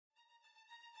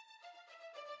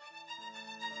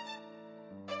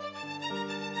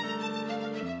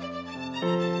We're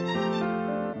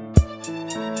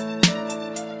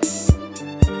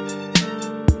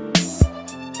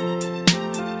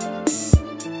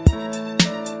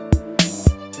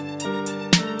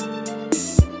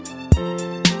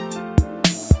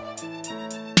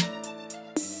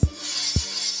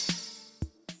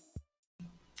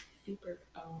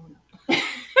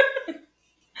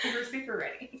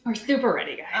super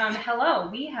ready, guys. Hello,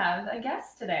 we have a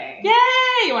guest today.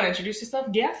 Yay! You want to introduce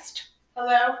yourself, guest?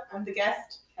 Hello, I'm the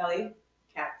guest, Kelly,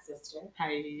 Cat's sister. Hi.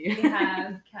 We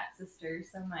have Cat's sister,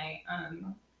 so my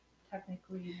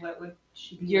technically, what would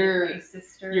she be? Your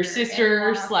sister. Your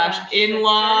sister slash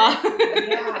in-law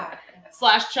Yeah.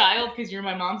 slash child, because you're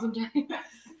my mom sometimes. Very,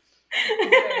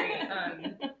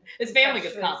 This family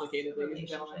gets incestuous complicated, ladies and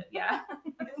gentlemen. relationship. Yeah.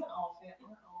 Isn't all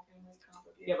families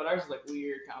complicated? Yeah, but ours is like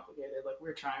weird, complicated. Like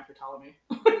we're trying for Ptolemy.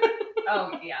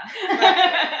 Oh yeah.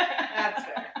 That's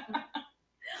fair.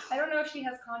 I don't know if she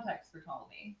has contacts for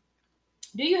Ptolemy.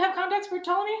 Do you have contacts for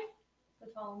Ptolemy? The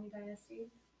Ptolemy dynasty.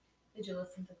 Did you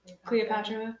listen to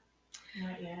Cleopatra?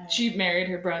 Not yet. She married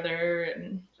her brother,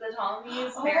 and The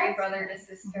Ptolemies Oh, married that's brother to nice.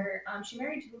 sister. She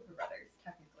married two of her brothers,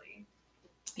 technically.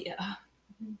 yeah,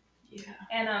 yeah.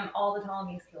 And all the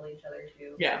Ptolemies kill each other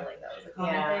too. Yeah. So, like that was a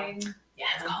common Yeah. thing. Yeah,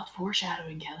 it's called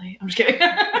foreshadowing, Kelly. I'm just kidding.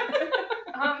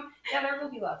 Yeah, there will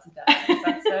be lots of death in this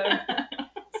episode.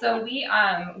 So we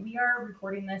are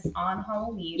recording this on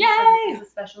Halloween. Yay! So this is a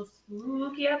special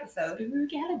spooky episode.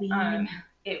 Spooky Halloween.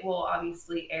 It will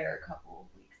obviously air a couple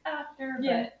of weeks after,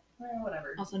 Yeah. but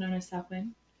whatever. Also known as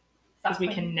Southwind. Because we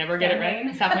Samhain. can never get it right.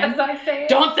 As Southwind. I say it.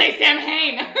 Don't say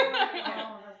Samhain! Oh,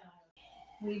 that's not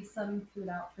Leave some food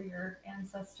out for your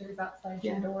ancestors outside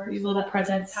Yeah, your doors. these so little that they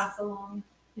presents. pass along.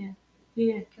 Yeah.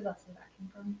 Because that's where that came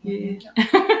from.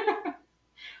 Yeah.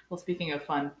 Well, speaking of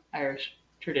fun Irish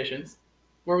traditions,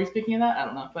 were we speaking of that? I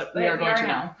don't know, but we Wait, are we going are to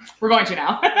now. now. We're going to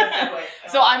now. Segue.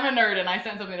 So I'm a nerd, and I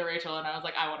sent something to Rachel, and I was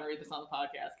like, I want to read this on the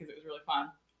podcast because it was really fun.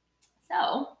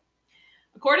 So,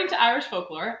 according to Irish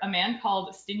folklore, a man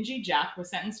called Stingy Jack was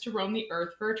sentenced to roam the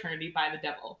earth for eternity by the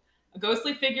devil. A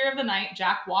ghostly figure of the night,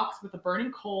 Jack walks with a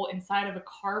burning coal inside of a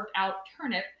carved-out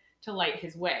turnip to light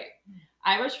his way.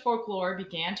 Irish folklore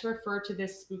began to refer to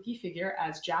this spooky figure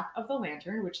as Jack of the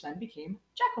Lantern, which then became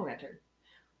Jack-o'-lantern.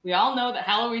 We all know that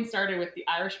Halloween started with the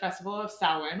Irish festival of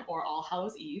Samhain, or All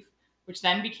Hallows Eve, which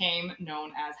then became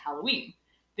known as Halloween.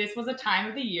 This was a time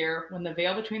of the year when the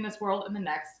veil between this world and the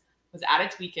next was at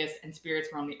its weakest and spirits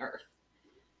roamed the earth.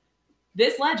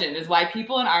 This legend is why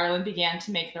people in Ireland began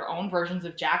to make their own versions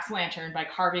of Jack's lantern by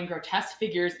carving grotesque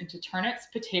figures into turnips,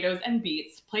 potatoes, and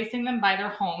beets, placing them by their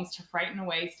homes to frighten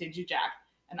away Stingy Jack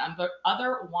and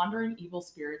other wandering evil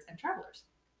spirits and travelers.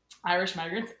 Irish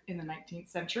migrants in the 19th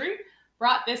century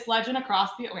brought this legend across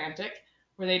the Atlantic,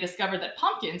 where they discovered that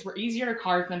pumpkins were easier to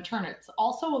carve than turnips,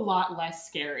 also a lot less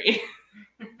scary.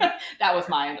 That was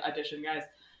my addition, guys.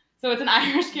 So it's an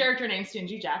Irish character named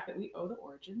Stingy Jack that we owe the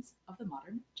origins of the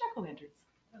modern jack-o'-lanterns.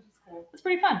 That was cool. It's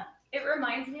pretty fun. It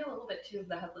reminds me a little bit too of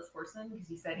the Headless Horseman because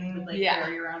you said he would like Yeah.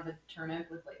 carry around a turnip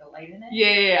with like a light in it.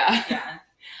 Yeah. Yeah.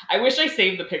 I wish I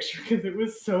saved the picture because it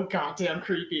was so goddamn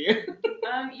creepy.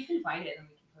 You can find it and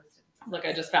we can post it. Look,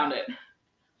 I just found it.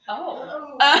 Oh.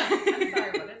 Oh. I'm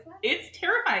sorry. What is that? It's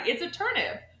terrifying. It's a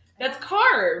turnip that's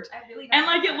carved. I really don't And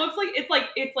like know it looks like it's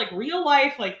like real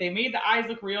life. Like they made the eyes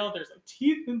look real. There's like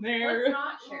teeth in that. there. Let's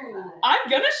not share that. I'm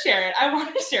gonna share it. I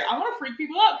want to share it. I want to freak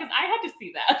people out because I had to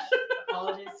see that.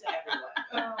 Apologies to everyone.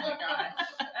 Oh my gosh.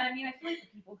 I mean, I feel like the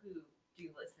people who do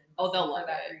listen. Oh, they'll for love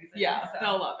that it. reason, Yeah, so.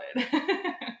 they'll love it.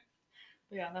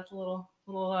 But yeah, that's a little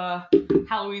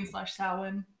Halloween /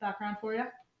 Samhain background for you.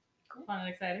 Cool. Fun and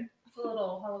exciting. It's a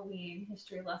little Halloween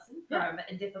history lesson from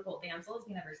Difficult Damsels.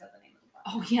 We never said the name of the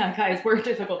podcast. Oh yeah, guys, we're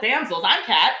difficult damsels. I'm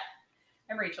Kat.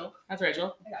 I'm Rachel, That's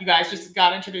Rachel. I got You guys you. just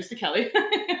got introduced to Kelly.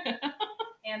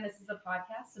 and this is a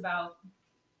podcast about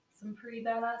some pretty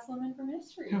badass women from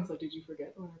history. I was like, did you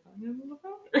forget what I thought you were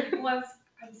about?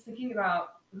 I was thinking about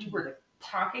what we're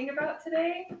talking about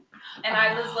today, and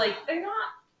I was like, they're not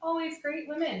always great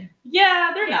women,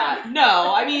 Yeah, they're not.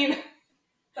 No, I mean,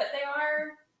 but they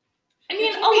are. a lot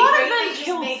They of them just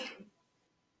kills. make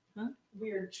Huh?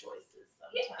 weird choices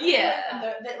sometimes.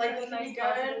 Yeah. Like they can be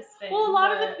good. Well, a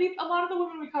lot of the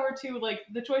women we cover too, like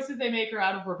the choices they make are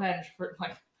out of revenge for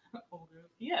like,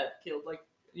 killed like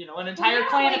an entire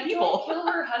clan of people. Don't kill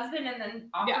her husband and then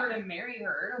offer to marry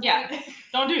her. Yeah. Like,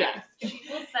 Don't do that. she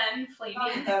will send flaming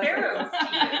Oh, sparrows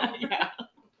to you. Yeah.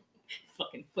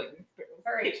 Fucking flaming sparrows.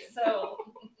 All right, so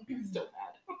Still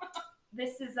bad.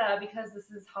 this is because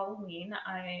this is Halloween.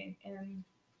 I am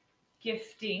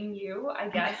gifting you, I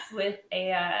guess, with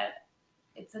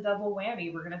it's a double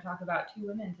whammy. We're going to talk about two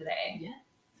women today. Yes.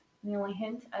 The only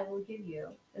hint I will give you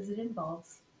is it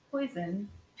involves poison.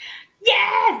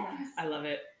 Yes! I love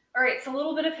it. All right, so a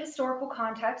little bit of historical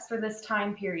context for this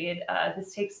time period.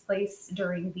 This takes place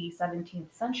during the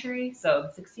 17th century, so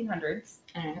the 1600s.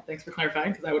 Thanks for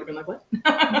clarifying, because I would have been like, what?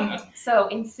 So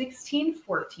in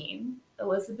 1614,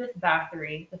 Elizabeth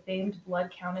Bathory, the famed Blood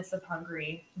Countess of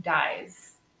Hungary,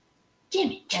 dies.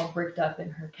 Jimmy. While bricked up in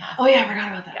her castle. Oh yeah, I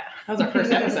forgot about that. Yeah. That was our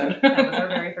first episode. That was our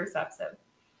very first episode.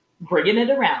 Bringing it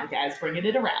around, guys. Bringing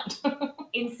it around.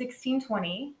 In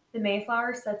 1620, the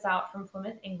Mayflower sets out from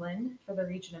Plymouth, England, for the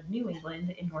region of New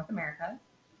England in North America.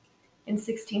 In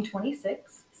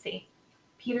 1626, St.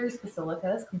 Peter's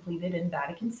Basilica is completed in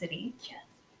Vatican City. Yes.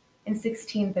 In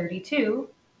 1632,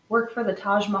 work for the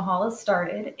Taj Mahal is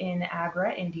started in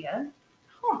Agra, India.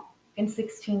 Huh. In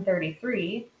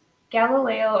 1633,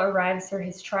 Galileo arrives for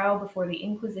his trial before the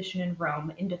Inquisition in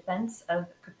Rome in defense of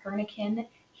Copernican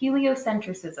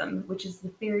heliocentrism, which is the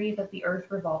theory that the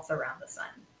Earth revolves around the sun.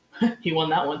 He won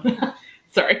that one.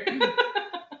 Sorry.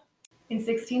 In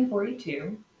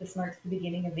 1642, this marks the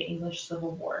beginning of the English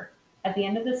Civil War. At the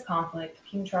end of this conflict,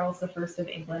 King Charles I of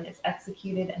England is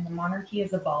executed and the monarchy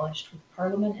is abolished, with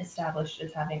Parliament established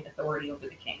as having authority over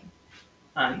the king.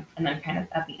 And then kind of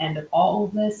at the end of all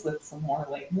of this, with some more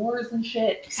like wars and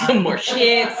shit. Some more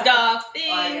shit, stuff,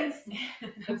 things. The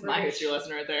That's my history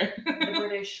lesson right there. the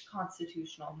British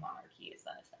constitutional monarchy is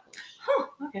then established. Huh,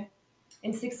 okay.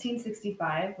 In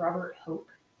 1665, Robert Hooke,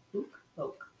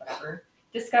 whatever,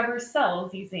 discovers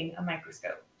cells using a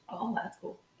microscope. Oh, that's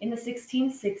cool. In the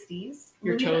 1660s...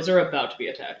 Your toes are about to be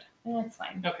attacked. That's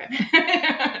fine. Okay.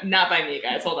 Not by me,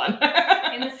 guys. Hold on.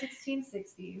 In the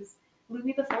 1660s,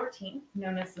 Louis XIV,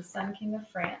 known as the Sun King of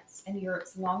France and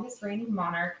Europe's longest reigning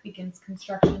monarch, begins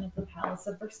construction of the Palace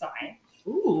of Versailles.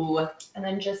 Ooh. And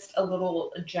then just a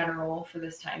little general for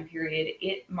this time period,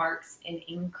 it marks an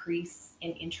increase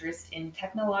in interest in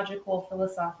technological,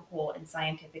 philosophical, and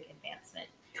scientific advancement.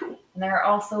 Cool. And there are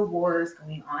also wars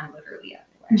going on literally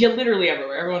everywhere. Yeah, literally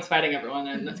everywhere. Everyone's fighting everyone,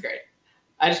 and that's great.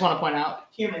 I just want to point out,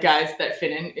 Humans. guys, that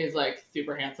Finnan is like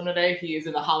super handsome today. He is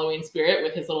in the Halloween spirit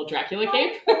with his little Dracula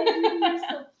cape. You're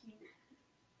so cute.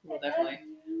 We'll definitely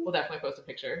post a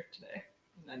picture today,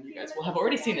 and then you guys will have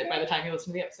already seen it by the time you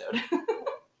listen to the episode.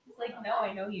 It's like, no,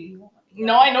 I know you. You won't let me go.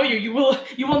 No, I know you. You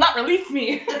will not release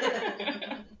me.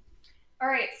 All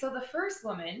right, so the first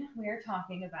woman we are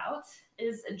talking about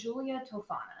is Giulia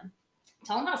Tofana.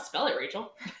 Tell them how to spell it,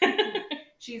 Rachel.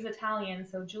 She's Italian,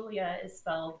 so Giulia is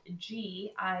spelled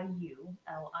Giulia.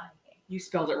 You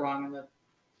spelled it wrong in the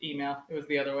email. It was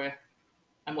the other way.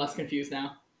 I'm less confused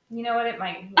now. You know what? It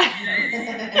might. Maybe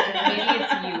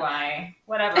it's UI.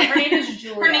 Whatever. Her name is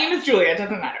Giulia. Her name is Julia. It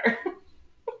doesn't matter.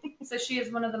 So she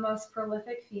is one of the most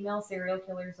prolific female serial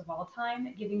killers of all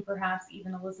time, giving perhaps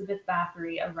even Elizabeth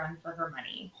Bathory a run for her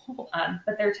money.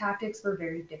 But their tactics were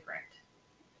very different.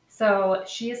 So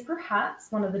she is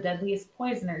perhaps one of the deadliest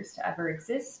poisoners to ever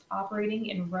exist, operating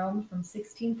in Rome from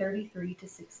 1633 to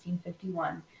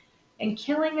 1651, and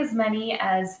killing as many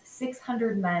as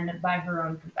 600 men by her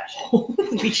own confession.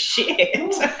 Holy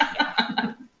shit.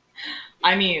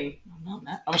 I mean, I'm not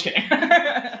mad. I'm just kidding.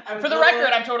 For the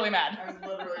record, I'm totally mad. I was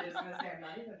literally just going to say I'm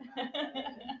not even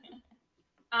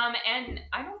mad. And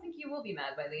I don't think you will be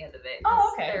mad by the end of it.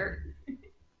 Oh, okay.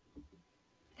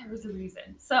 There was a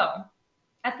reason. So,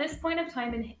 at this point of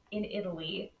time in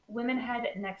Italy, women had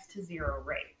next to zero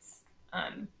rights.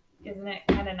 Isn't it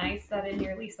kind of nice that in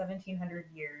nearly 1700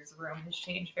 years, Rome has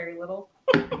changed very little?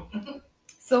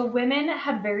 So women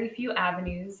had very few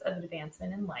avenues of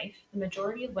advancement in life. The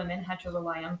majority of women had to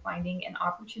rely on finding an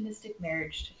opportunistic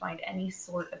marriage to find any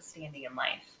sort of standing in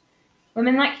life.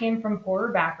 Women that came from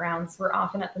poorer backgrounds were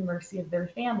often at the mercy of their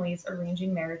families,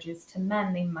 arranging marriages to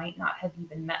men they might not have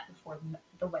even met before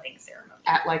the wedding ceremony.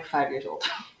 At like 5 years old.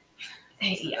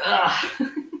 Yeah.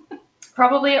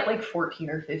 Probably at like 14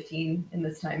 or 15 in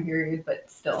this time period,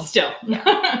 but still.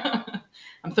 Yeah.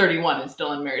 I'm 31 and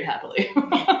still unmarried happily.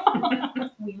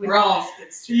 We're all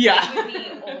spinsters. Yeah. We would be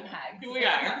old hags. We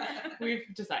are. We've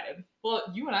decided. Well,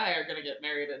 you and I are going to get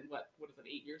married in what is it,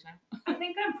 8 years now? I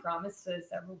think I'm promised to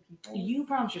several people. You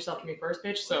promised yourself to me first,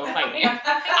 bitch, so fight me.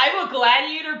 I will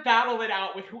gladiator battle it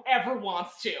out with whoever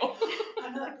wants to.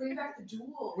 I'm like, bring back the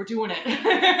duel. We're doing it.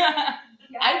 Yes.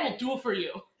 I will duel for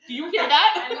you. Do you hear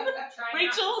that? I'm trying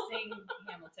Rachel? not to sing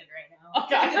Hamilton right now.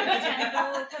 Okay.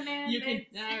 Ten Commandments. You can.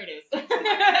 There it is.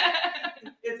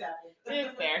 It's happening.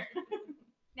 It's there.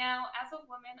 Now, as a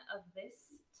woman of this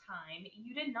time,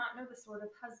 you did not know the sort of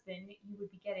husband you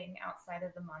would be getting outside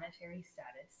of the monetary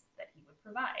status that he would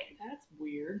provide. That's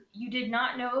weird. You did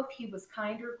not know if he was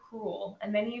kind or cruel,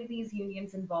 and many of these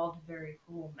unions involved very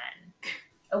cruel men.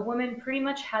 A woman pretty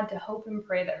much had to hope and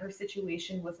pray that her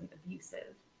situation wasn't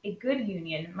abusive. A good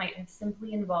union might have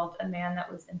simply involved a man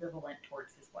that was ambivalent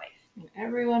towards his wife. And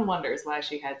everyone wonders why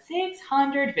she had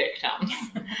 600 victims.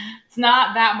 It's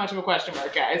not that much of a question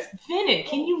mark, guys. Finnan,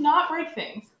 can you not break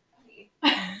things?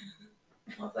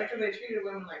 Well, it's like 'cause they treated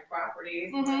women like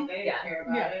property. Mhm. They didn't Yeah. care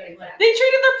about Yeah. it. Like, They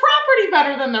treated their property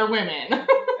better than their women.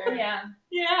 Yeah.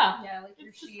 Yeah. Yeah, like your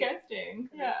It's sheep. disgusting.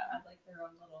 They Yeah. had like their own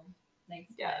little nice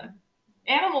Yeah. bed.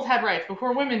 Animals had rights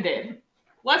before women did.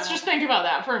 Let's just think about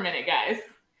that for a minute, guys.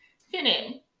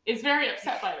 Finnan is very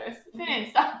upset by this. Finnan,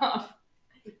 stop.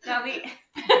 Now the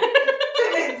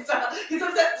stop. He's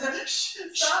upset. Shh,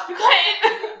 stop. Be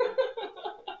quiet.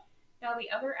 Now,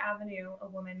 the other avenue a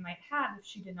woman might have if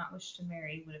she did not wish to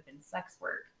marry would have been sex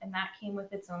work, and that came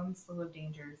with its own slew of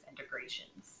dangers and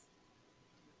degradations.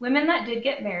 Women that did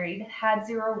get married had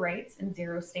zero rights and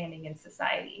zero standing in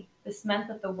society. This meant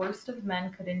that the worst of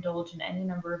men could indulge in any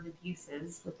number of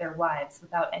abuses with their wives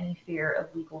without any fear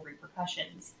of legal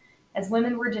repercussions, as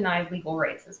women were denied legal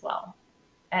rights as well.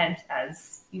 And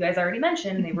as you guys already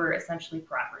mentioned, they were essentially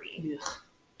property. Ugh.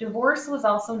 Divorce was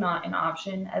also not an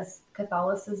option, as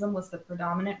Catholicism was the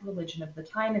predominant religion of the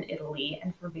time in Italy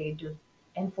and forbade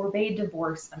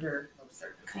divorce under most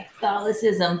circumstances.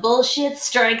 Catholicism bullshit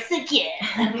strikes again.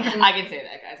 I can say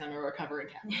that, guys. I'm a recovering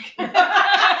Catholic.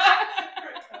 I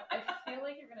feel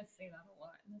like you're going to say that a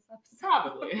lot in this episode.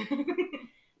 Probably.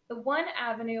 The one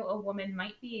avenue a woman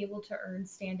might be able to earn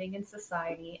standing in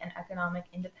society and economic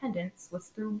independence was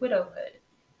through widowhood.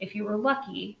 If you were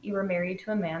lucky, you were married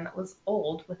to a man that was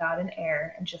old without an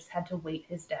heir and just had to wait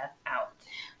his death out.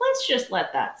 Let's just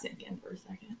let that sink in for a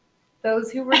second.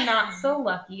 Those who were not so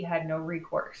lucky had no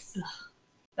recourse.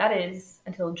 That is,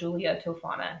 until Julia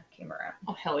Tofana came around.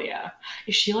 Oh, hell yeah.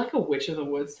 Is she like a witch of the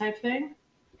woods type thing?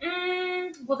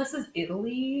 Well, this is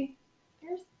Italy.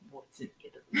 There's what's in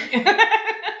Italy?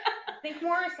 Think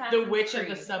more Assassin's The witch Creed.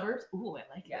 of the suburbs? Ooh, I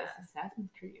like Yeah. this. Assassin's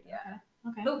Creed. Yeah.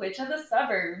 Okay. The Witch of the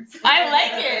Suburbs. I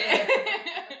like it.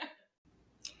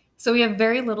 So we have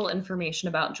very little information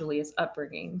about Julia's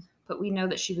upbringing, but we know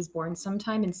that she was born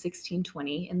sometime in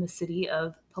 1620 in the city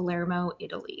of Palermo,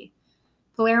 Italy.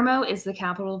 Palermo is the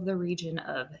capital of the region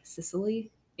of Sicily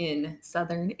in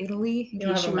southern Italy. in You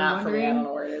don't case have a you were map for me. I wondering. don't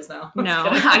know where it is now. No,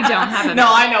 I'm just kidding. I don't have a No,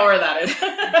 map. I know where that is.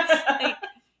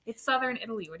 It's southern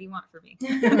Italy. What do you want from me?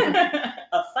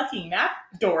 A fucking map,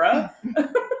 Dora.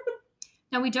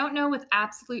 Now, we don't know with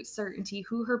absolute certainty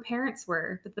who her parents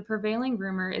were, but the prevailing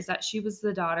rumor is that she was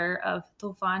the daughter of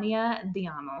Tolfania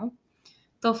Diamo.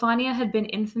 Tolfania had been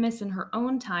infamous in her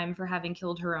own time for having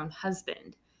killed her own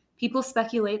husband. People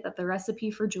speculate that the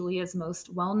recipe for Julia's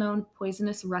most well-known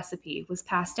poisonous recipe was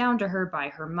passed down to her by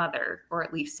her mother, or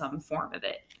at least some form of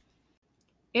it.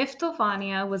 If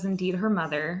Tolfania was indeed her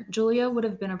mother, Julia would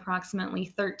have been approximately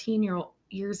 13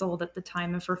 years old at the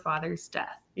time of her father's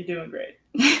death. You're doing great.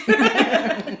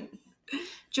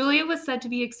 Julia was said to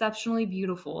be exceptionally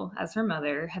beautiful, as her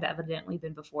mother had evidently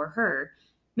been before her,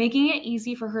 making it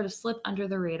easy for her to slip under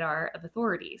the radar of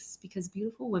authorities, because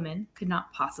beautiful women could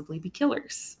not possibly be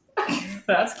killers.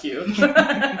 That's cute.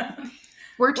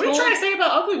 We're What are you told. trying to say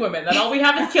about ugly women? That all we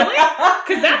have is killing?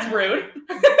 Because that's rude.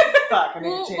 Fuck, I need to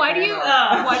Well, change why my do you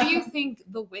mind. why do you think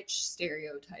the witch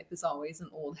stereotype is always an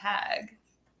old hag?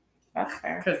 That's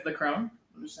fair. Because the crone?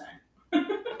 I'm just saying.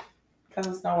 Because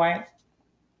it's Snow White.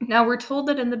 Now, we're told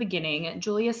that in the beginning,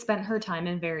 Julia spent her time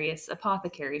in various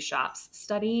apothecary shops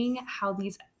studying how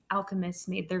these alchemists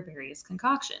made their various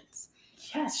concoctions.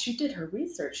 Yes, she did her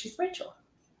research. She's Rachel.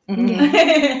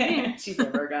 Yeah. She's a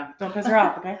Virgo. Don't piss her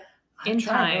off, okay? In I'm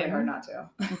trying really time. hard not to.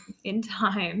 In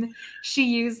time, she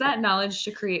used that knowledge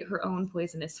to create her own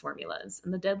poisonous formulas,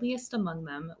 and the deadliest among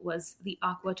them was the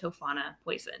aqua tofana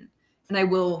poison. And I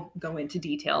will go into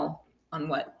detail on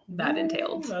what that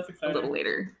entailed That's a exciting. little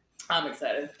later. I'm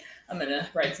excited. I'm going to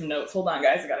write some notes. Hold on,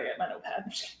 guys. I got to get my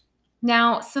notepad.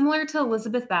 Now, similar to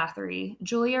Elizabeth Bathory,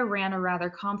 Julia ran a rather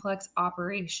complex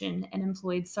operation and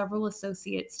employed several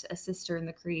associates to assist her in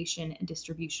the creation and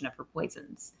distribution of her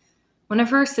poisons. One of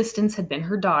her assistants had been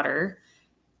her daughter,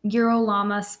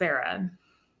 Girolama Spera.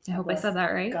 I hope I said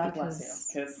that right. God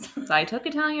bless you. because I took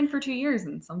Italian for 2 years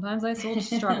and sometimes I still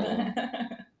struggle.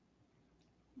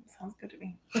 Sounds good to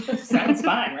me. Sounds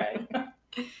fine, right?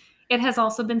 It has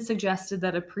also been suggested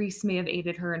that a priest may have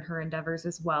aided her in her endeavors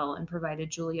as well and provided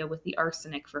Julia with the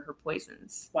arsenic for her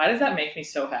poisons. Why does that make me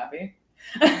so happy?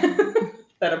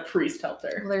 That a priest helped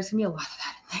her. Well, there's going to be a lot of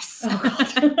that in this. Oh,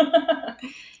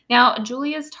 God. Now,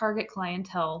 Julia's target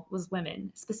clientele was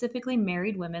women, specifically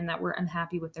married women that were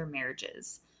unhappy with their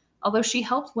marriages. Although she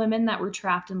helped women that were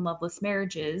trapped in loveless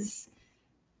marriages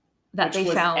that Which they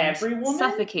was found every woman?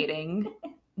 suffocating,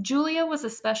 Julia was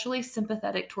especially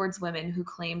sympathetic towards women who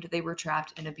claimed they were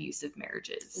trapped in abusive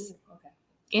marriages. Ooh, okay.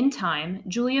 In time,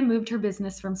 Julia moved her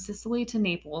business from Sicily to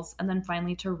Naples and then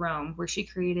finally to Rome, where she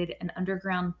created an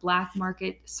underground black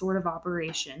market sort of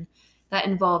operation that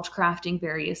involved crafting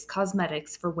various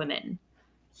cosmetics for women.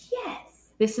 Yes.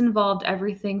 This involved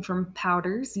everything from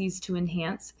powders used to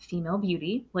enhance female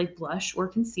beauty, like blush or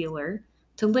concealer,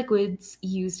 to liquids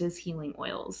used as healing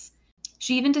oils.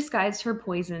 She even disguised her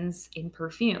poisons in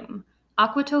perfume.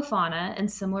 Aqua Tofana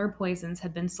and similar poisons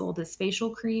had been sold as facial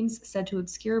creams said to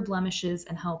obscure blemishes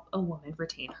and help a woman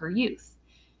retain her youth.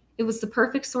 It was the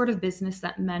perfect sort of business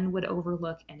that men would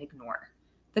overlook and ignore.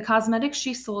 The cosmetics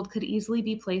she sold could easily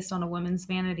be placed on a woman's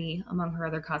vanity among her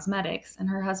other cosmetics, and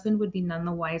her husband would be none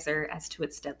the wiser as to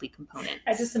its deadly components.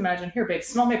 I just imagine, here, babe,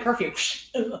 smell my perfume.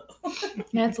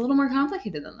 Yeah, it's a little more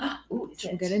complicated than that. Ooh, Which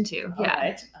we'll get into.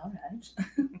 Yeah. All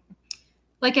right.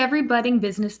 Like every budding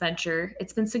business venture,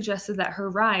 it's been suggested that her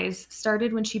rise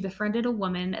started when she befriended a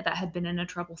woman that had been in a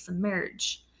troublesome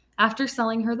marriage. After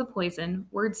selling her the poison,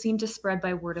 word seemed to spread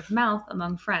by word of mouth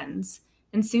among friends,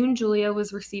 and soon Julia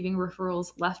was receiving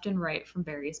referrals left and right from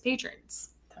various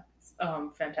patrons.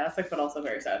 Fantastic, but also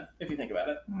very sad if you think about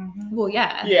it. Well,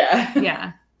 yeah. Yeah.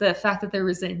 Yeah. The fact that there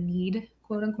was a need,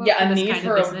 quote unquote, Yeah, for a this need kind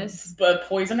for of business. a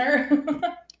poisoner.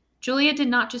 Julia did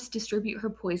not just distribute her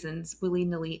poisons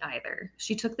willy-nilly either.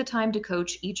 She took the time to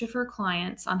coach each of her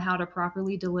clients on how to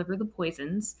properly deliver the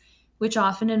poisons, which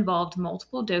often involved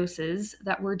multiple doses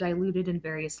that were diluted in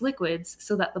various liquids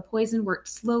so that the poison worked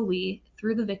slowly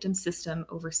through the victim's system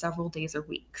over several days or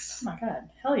weeks. Oh my god,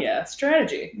 hell yeah,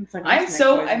 strategy. It's like I'm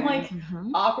arsenic like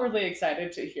poisoning. awkwardly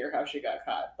excited to hear how she got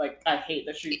caught. Like, I hate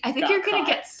that she I think got you're going caught.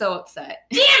 to get so upset.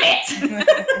 Damn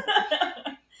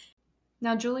it!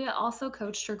 Now, Julia also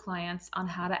coached her clients on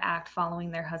how to act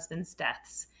following their husbands'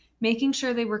 deaths, making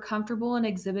sure they were comfortable in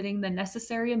exhibiting the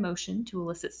necessary emotion to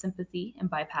elicit sympathy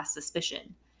and bypass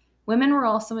suspicion. Women were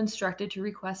also instructed to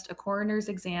request a coroner's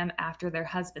exam after their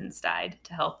husbands died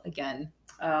to help, again.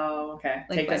 Oh, okay.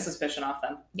 Like Take the what? suspicion off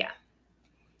them.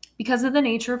 Because of the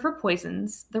nature of her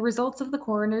poisons, the results of the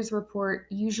coroner's report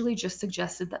usually just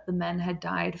suggested that the men had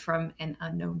died from an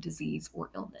unknown disease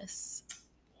or illness.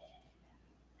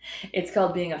 It's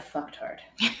called being a fucktard.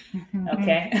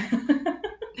 Okay.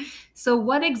 So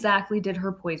what exactly did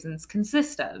her poisons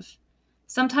consist of?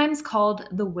 Sometimes called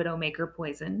the Widowmaker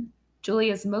poison,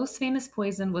 Julia's most famous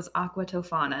poison was Aqua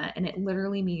Tofana, and it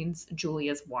literally means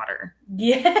Julia's water.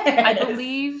 Yes. I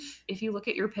believe if you look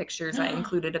at your pictures, I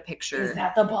included a picture. Is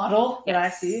that the bottle that I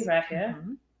Yes. see right here?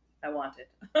 Mhm. I want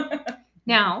it.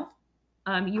 Now,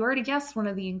 you already guessed one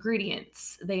of the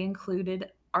ingredients. They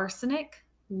included arsenic,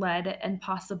 lead, and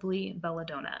possibly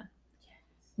belladonna.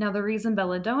 Now, the reason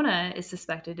belladonna is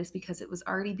suspected is because it was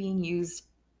already being used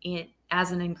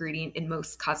as an ingredient in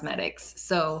most cosmetics.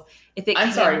 So if it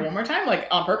I'm sorry, one more time? Like,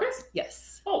 on purpose?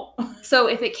 Yes. Oh. So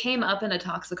if it came up in a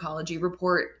toxicology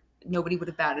report, nobody would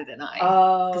have batted an eye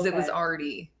Oh, because it was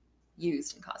already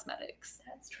used in cosmetics.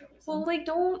 That's true. Well, like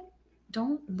don't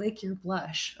lick your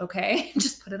blush, okay?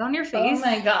 Just put it on your face. Oh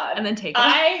my god. And then take it.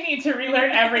 I need to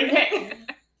relearn everything.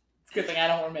 It's a good thing I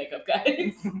don't wear makeup,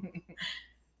 guys.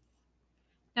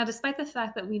 Now, despite the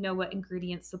fact that we know what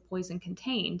ingredients the poison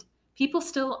contained, people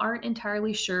still aren't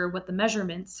entirely sure what the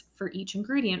measurements for each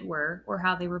ingredient were or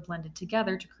how they were blended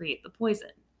together to create the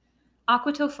poison.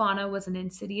 Aqua Tofana was an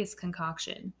insidious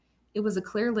concoction. It was a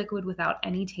clear liquid without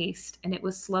any taste, and it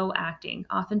was slow acting,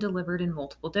 often delivered in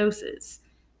multiple doses.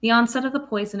 The onset of the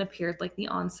poison appeared like the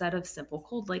onset of simple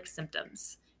cold-like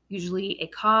symptoms, usually a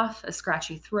cough, a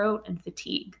scratchy throat, and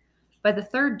fatigue. By the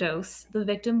third dose, the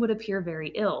victim would appear very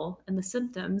ill, and the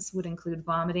symptoms would include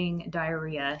vomiting,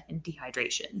 diarrhea, and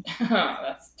dehydration.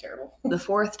 That's terrible. The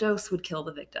fourth dose would kill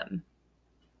the victim.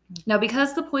 Now,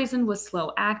 because the poison was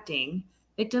slow acting,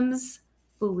 victims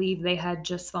believed they had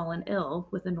just fallen ill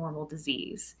with a normal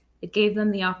disease. It gave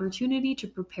them the opportunity to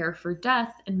prepare for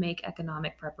death and make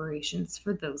economic preparations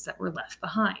for those that were left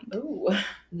behind. Ooh.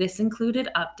 This included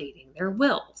updating their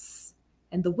wills.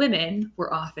 And the women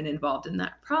were often involved in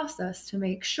that process to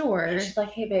make sure. She's like,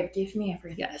 hey, babe, give me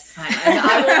everything. Yes. Fine. And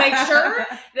I will make sure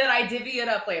that I divvy it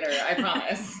up later. I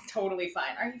promise. Totally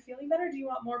fine. Are you feeling better? Do you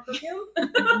want more perfume?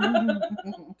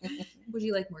 Would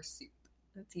you like more soup?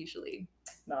 That's usually.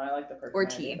 No, I like the perfume. Or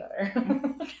idea tea.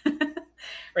 better.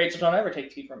 Rachel, don't ever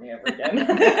take tea from me ever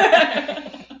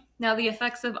again. Now, the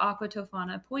effects of Aqua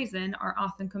Tofana poison are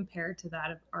often compared to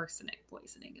that of arsenic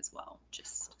poisoning as well,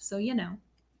 just so you know.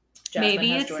 Jasmine Maybe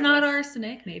has it's joined not us.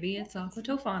 arsenic. Maybe it's aqua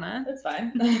tofana. That's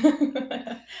fine.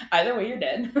 Either way, you're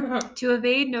dead. To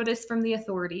evade notice from the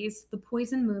authorities, the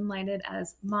poison moonlighted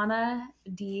as Manna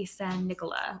di San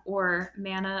Nicola, or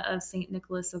Manna of St.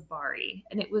 Nicholas of Bari,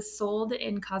 and it was sold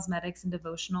in cosmetics and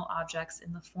devotional objects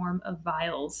in the form of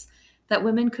vials that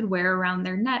women could wear around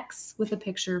their necks with a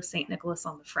picture of St. Nicholas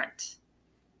on the front.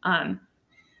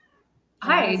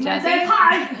 Hi, Jesse.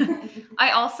 Hi. I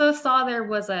also saw there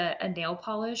was a nail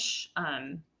polish.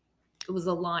 It was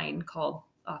a line called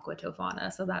Aqua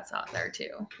Tofana, so that's out there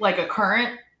too. Like a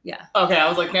current? Yeah. Okay, I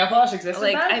was like, nail polish existed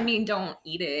Like, then? I mean, don't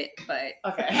eat it, but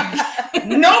Okay.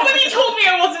 Nobody told me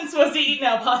I wasn't supposed to eat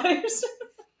nail polish.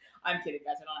 I'm kidding,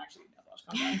 guys. I don't actually eat nail polish.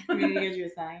 Calm down. We need to get you a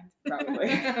sign. Probably.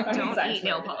 don't Signs eat for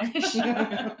nail everything. polish.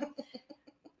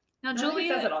 Now, Nobody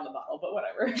says it Julia, on the bottle, but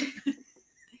whatever.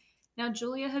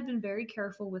 Julia had been very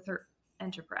careful with her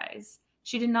enterprise.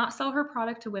 She did not sell her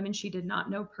product to women she did not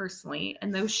know personally,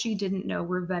 and those she didn't know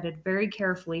were vetted very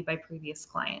carefully by previous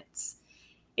clients.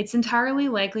 It's entirely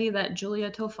likely that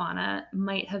Julia Tofana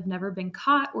might have never been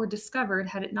caught or discovered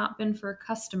had it not been for a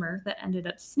customer that ended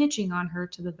up snitching on her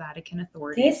to the Vatican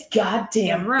authorities. This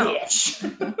goddamn In Rome.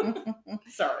 bitch.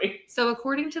 Sorry. So,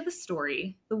 according to the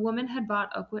story, the woman had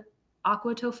bought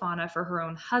aqua tofana for her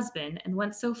own husband and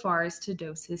went so far as to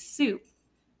dose his soup,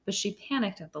 but she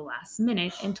panicked at the last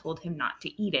minute and told him not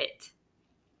to eat it.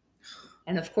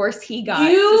 And of course, he got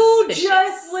You suspicious.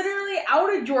 just literally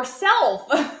outed yourself.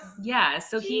 Yeah,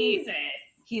 so Jesus.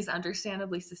 he's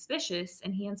understandably suspicious,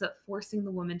 and he ends up forcing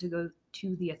the woman to go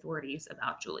to the authorities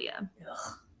about Julia.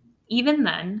 Ugh. Even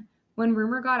then, when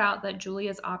rumor got out that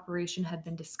Julia's operation had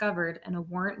been discovered and a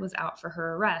warrant was out for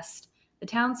her arrest, the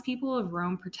townspeople of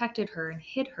Rome protected her and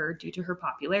hid her due to her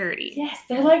popularity. Yes,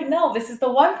 they're like, no, this is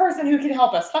the one person who can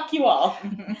help us. Fuck you all.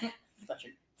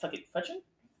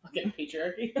 Fucking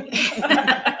patriarchy.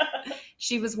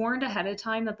 She was warned ahead of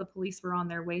time that the police were on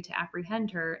their way to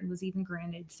apprehend her and was even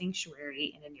granted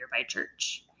sanctuary in a nearby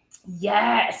church.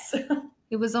 Yes.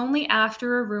 It was only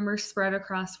after a rumor spread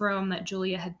across Rome that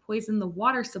Julia had poisoned the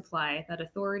water supply that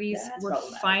authorities That's were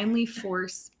problematic.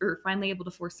 finally able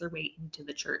to force their way into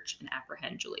the church and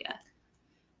apprehend Julia.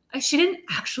 She didn't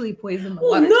actually poison the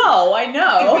Well, water. no, I The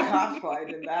know. cops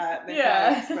probably did that. They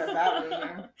Yeah. probably spread that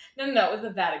rumor. No, it was the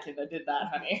Vatican that did that,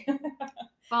 honey.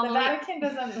 The Vatican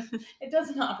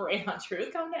doesn't operate on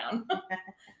truth. Calm down.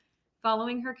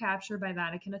 Following her capture by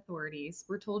Vatican authorities,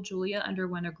 we're told Julia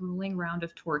underwent a grueling round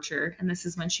of torture, and this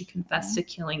is when she confessed to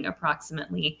killing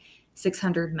approximately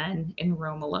 600 men in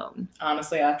Rome alone.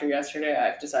 Honestly, after yesterday,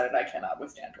 I've decided I cannot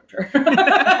withstand torture.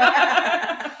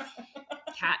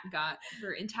 Kat got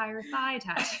her entire thigh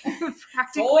tattooed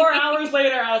practically. 4 hours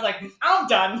later, I was like, I'm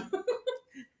done.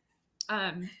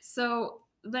 So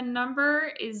the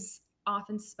number is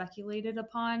often speculated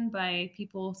upon by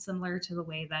people similar to the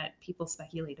way that people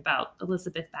speculate about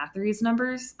Elizabeth Bathory's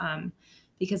numbers,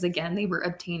 because again, they were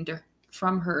obtained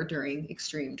from her during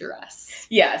extreme duress.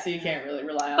 Yeah, so you can't really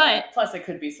rely on But- that. Plus, it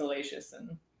could be salacious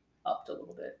and upped a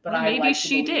little bit. But Or I maybe like to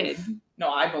she believe. did. No,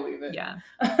 I believe it. Yeah.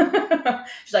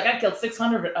 She's like, I killed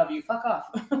 600 of you. Fuck off.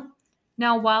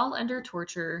 Now, while under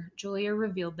torture, Julia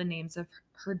revealed the names of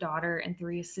her daughter and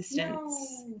 3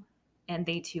 assistants, and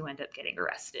they too end up getting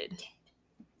arrested.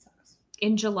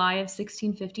 In July of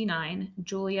 1659,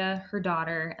 Julia, her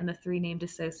daughter, and the 3 named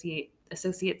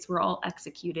associates were all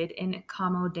executed in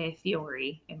Camo dei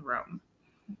Fiori in Rome.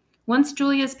 Once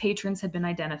Julia's patrons had been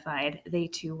identified, they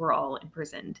too were all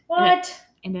imprisoned. What?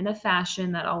 And in a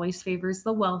fashion that always favors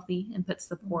the wealthy and puts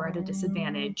the poor at a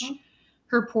disadvantage,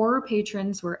 her poorer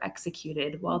patrons were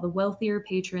executed, while the wealthier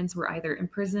patrons were either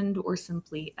imprisoned or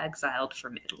simply exiled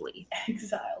from Italy.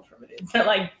 Exiled from it. They're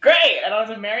like, great, I don't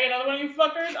have to marry another one of you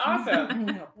fuckers. Awesome.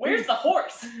 Where's the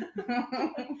horse?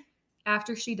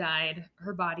 After she died,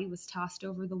 her body was tossed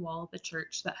over the wall of the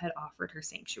church that had offered her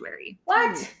sanctuary.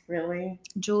 What? Really?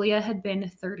 Julia had been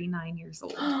 39 years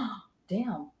old.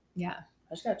 Damn. Yeah,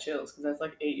 I just got chills because that's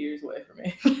like 8 years away from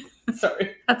me.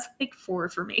 Sorry. that's like 4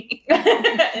 for me.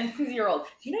 And since you're old.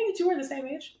 Do you know you two are the same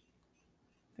age?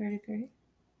 33?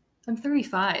 I'm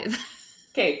 35.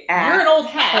 Okay, Ass you're an old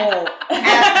hat. hole.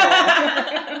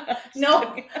 Asshole.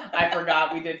 No, I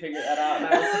forgot. We did figure that out, and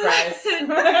I was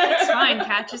surprised. It's fine.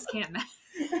 Kat just can't math.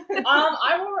 I'm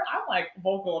like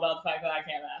vocal about the fact that I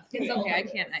can't math. It's We all okay. I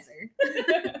know can't this.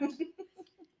 either.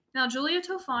 Now, Julia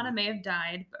Tofana may have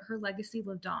died, but her legacy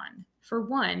lived on. For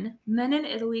one, men in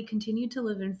Italy continued to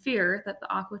live in fear that the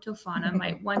Aqua Tofana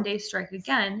might one day strike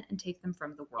again and take them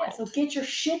from the world. Yeah, so get your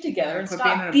shit together and Quit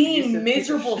stop being an being abusive piece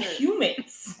of miserable shit.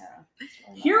 humans. Yeah.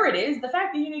 Here it is. The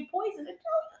fact that you need poison to kill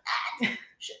you, that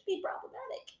should be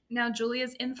problematic. Now,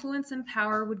 Julia's influence and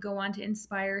power would go on to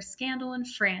inspire a scandal in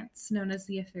France known as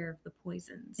the Affair of the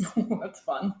Poisons. That's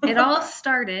fun. It all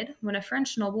started when a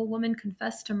French noblewoman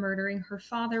confessed to murdering her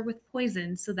father with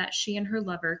poison so that she and her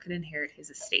lover could inherit his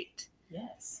estate.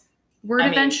 Yes. Word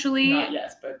eventually... Not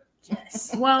yes, but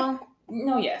yes. Well...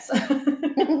 No, yes.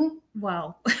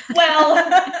 Well...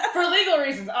 Well, for legal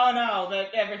reasons. Oh, no. But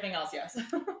everything else, yes.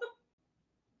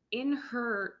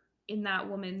 In that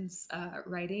woman's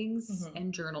writings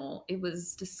and journal, it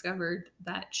was discovered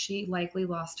that she likely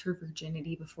lost her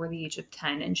virginity before the age of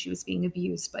 10 and she was being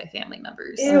abused by family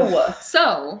members. Ew.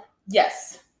 So...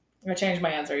 Yes. I'm going to change my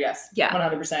answer. Yes. Yeah.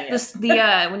 100%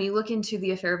 yes. When you look into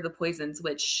the Affair of the Poisons,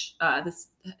 which, this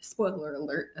spoiler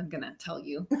alert, I'm going to tell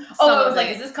you. I was like,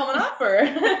 is this coming up or?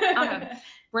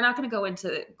 We're not going to go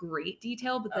into great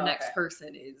detail, but the next okay.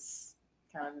 person is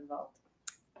Kind of involved.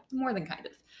 more than kind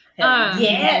of.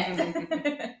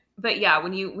 Yes. But yeah,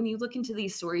 when you look into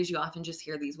these stories, you often just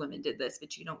hear these women did this,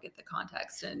 but you don't get the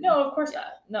context. And No, of course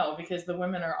not. No, because the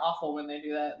women are awful when they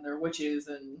do that, and they're witches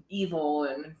and evil,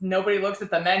 and nobody looks at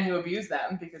the men who abuse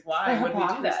them, because why would we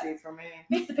do that? For me.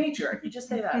 It's the patriarchy. Just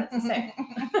say that. It's the same.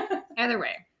 Either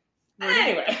way.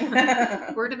 Anyway.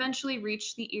 Word eventually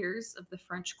reached the ears of the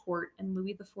French court, and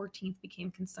Louis XIV became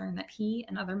concerned that he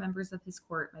and other members of his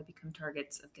court might become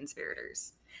targets of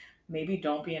conspirators. Maybe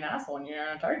don't be an asshole when you're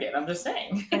on a target. I'm just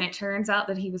saying. And it turns out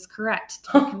that he was correct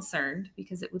to be concerned,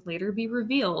 because it would later be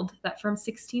revealed that from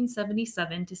 1677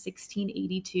 to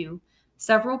 1682,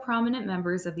 several prominent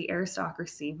members of the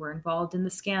aristocracy were involved in the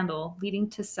scandal, leading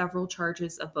to several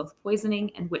charges of both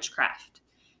poisoning and witchcraft.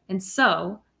 And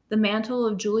so, the mantle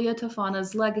of Julia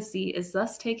Tofana's legacy is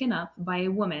thus taken up by a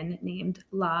woman named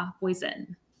La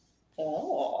Poisson.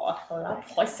 Oh, La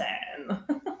Poisson.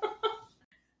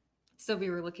 So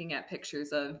we were looking at pictures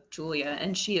of Julia,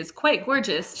 and she is quite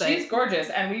gorgeous. But... She's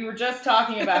gorgeous, and we were just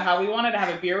talking about how we wanted to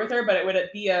have a beer with her, but it would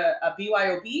be a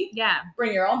BYOB. Yeah.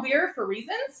 Bring your own beer for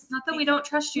reasons. Not that we don't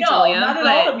trust you, no, Julia. not at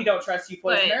all that we don't trust you,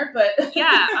 poisoner, but...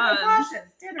 Yeah.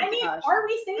 Precautions. I mean, are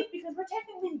we safe? Because we're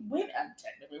technically women.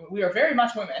 We are very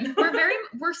much women.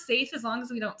 We're safe as long as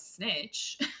we don't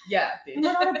snitch. Yeah, bitch. We're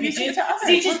not abusive Bitches. to others.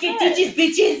 Bitches We're get good.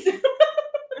 ditches, bitches.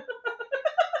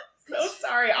 So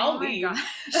sorry, I'll leave. Gosh.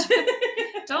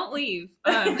 Don't leave.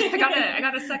 I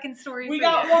got a second story. We for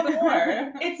got you. one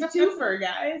more. It's a twofer,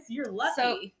 guys. You're lucky.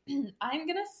 So I'm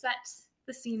gonna set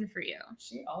the scene for you.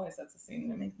 She always sets a scene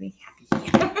that makes me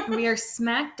happy. We are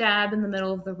smack dab in the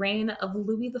middle of the reign of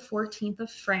Louis XIV of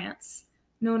France,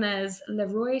 known as Le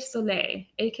Roi Soleil,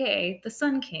 aka the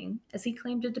Sun King, as he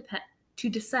claimed to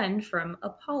descend from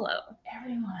Apollo.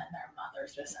 Everyone and their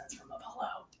mothers descends from Apollo.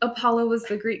 Apollo was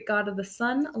the Greek god of the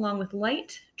sun, along with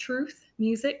light, truth,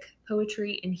 music,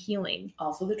 poetry, and healing.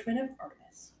 Also the twin of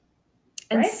Artemis.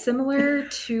 And Right? similar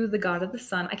to the god of the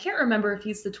sun, I can't remember if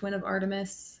he's the twin of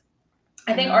Artemis.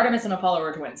 I think Artemis and Apollo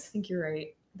are twins. I think you're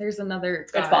right. There's another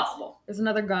god. It's possible. There's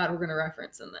another god we're going to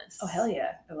reference in this. Oh, hell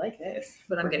yeah. I like this.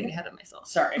 But I'm getting ahead of myself.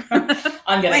 Sorry.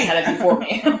 I'm getting ahead of you for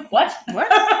me. What?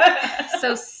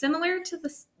 So similar to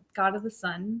the god of the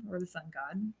sun, or the sun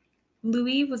god,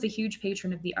 Louis was a huge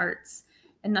patron of the arts,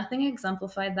 and nothing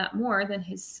exemplified that more than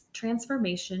his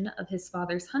transformation of his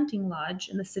father's hunting lodge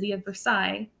in the city of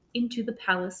Versailles into the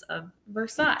Palace of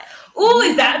Versailles. Ooh,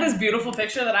 is that this beautiful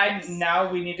picture that now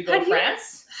we need to go to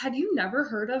France? Had you never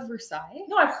heard of Versailles?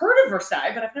 No, I've heard of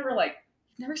Versailles, but I've never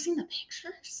Never seen the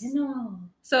pictures? No.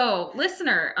 So,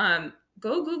 listener,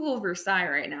 go Google Versailles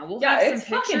right now. We'll Yeah, have it's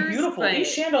some pictures. fucking beautiful. but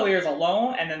These chandeliers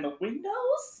alone, and then the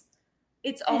windows,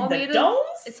 It's all and the made of domes.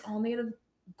 it's all made of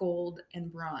gold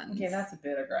and bronze. Okay, that's a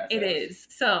bit aggressive. It is.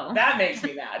 So That makes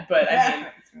me mad, but I That mean,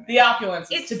 makes me the opulence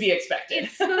is It's- to be expected.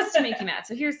 it's supposed to make you mad.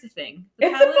 So here's the thing.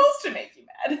 It's supposed to make you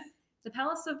mad. The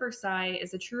Palace of Versailles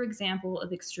is a true example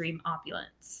of extreme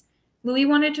opulence. Louis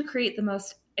wanted to create the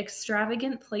most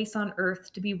extravagant place on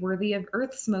earth to be worthy of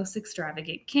Earth's most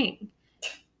extravagant king.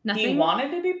 He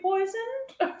wanted to be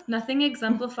poisoned? Nothing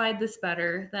exemplified this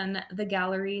better than the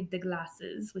Galerie des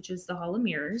Glaces, which is the Hall of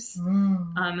Mirrors,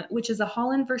 which is a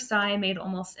hall in Versailles made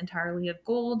almost entirely of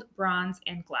gold, bronze,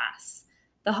 and glass.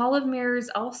 The Hall of Mirrors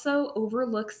also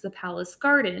overlooks the palace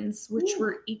gardens, which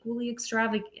were equally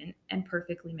extravagant and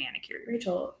perfectly manicured.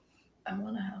 Rachel, I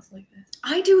want a house like this.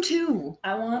 I do too,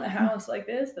 I want a house like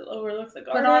this that overlooks the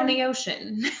garden. but on the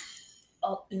ocean.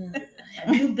 Oh,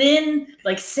 have you been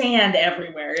like sand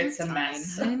everywhere? It's a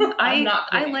mess. I'm not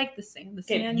I cleaning. like the sand. The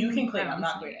Okay, sand you can clean. I'm grounds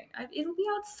not me. cleaning. It'll be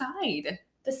outside.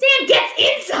 The sand gets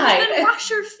inside. Then wash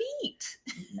your feet.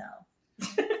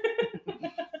 No.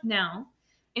 Now,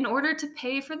 in order to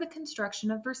pay for the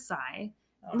construction of Versailles,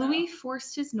 Oh, no. Louis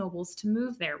forced his nobles to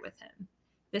move there with him.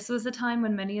 This was a time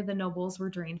when many of the nobles were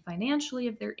drained financially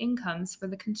of their incomes for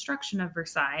the construction of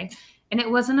Versailles, and it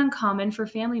wasn't uncommon for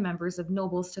family members of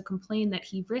nobles to complain that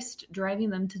he risked driving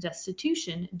them to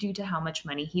destitution due to how much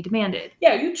money he demanded.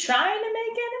 Yeah, are you trying to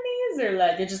make enemies or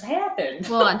like it just happened?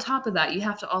 Well, on top of that, you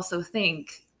have to also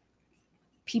think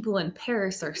people in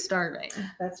Paris are starving.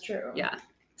 That's true. Yeah.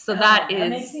 So that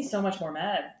makes me so much more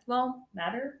mad. Well,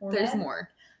 Madder? there's more.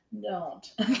 Don't.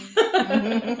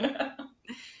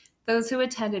 Those who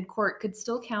attended court could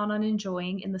still count on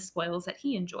enjoying in the spoils that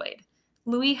he enjoyed.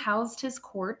 Louis housed his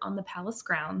court on the palace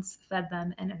grounds, fed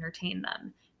them, and entertained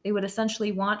them. They would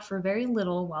essentially want for very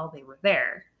little while they were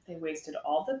there. They wasted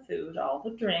all the food, all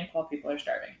the drink while people are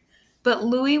starving. But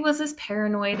Louis was as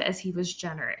paranoid as he was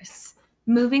generous.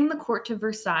 Moving the court to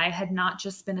Versailles had not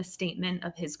just been a statement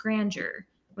of his grandeur.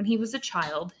 When he was a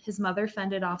child, his mother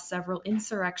fended off several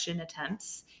insurrection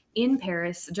attempts in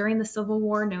Paris during the civil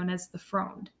war known as the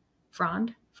Fronde.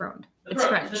 Fronde? It's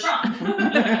French.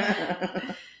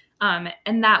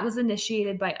 And that was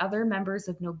initiated by other members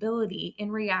of nobility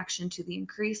in reaction to the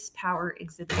increased power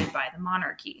exhibited by the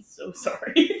monarchy. So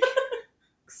sorry.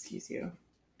 Excuse you.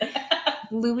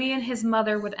 Louis and his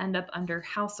mother would end up under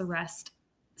house arrest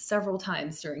several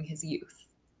times during his youth.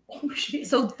 Oh, shit.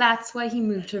 So that's why he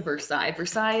moved to Versailles.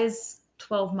 Versailles is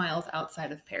 12 miles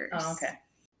outside of Paris. Oh, okay.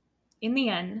 In the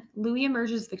end, Louis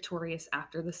emerges victorious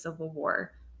after the Civil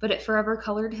War, but it forever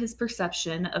colored his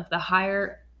perception of the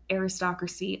higher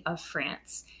aristocracy of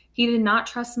France. He did not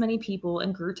trust many people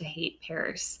and grew to hate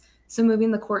Paris. So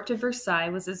moving the court to Versailles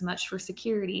was as much for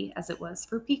security as it was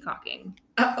for peacocking.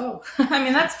 Oh, I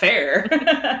mean, that's fair.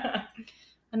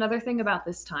 Another thing about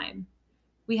this time,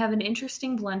 we have an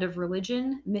interesting blend of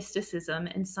religion, mysticism,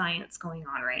 and science going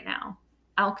on right now.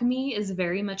 Alchemy is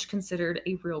very much considered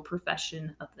a real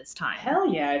profession of this time.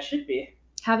 Hell yeah, it should be.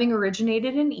 Having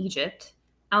originated in Egypt,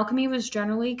 alchemy was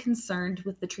generally concerned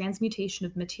with the transmutation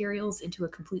of materials into a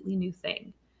completely new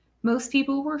thing. Most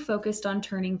people were focused on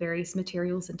turning various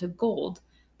materials into gold,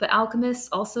 but alchemists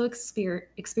also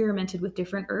experimented with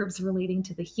different herbs relating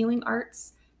to the healing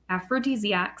arts,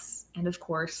 aphrodisiacs, and of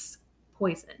course,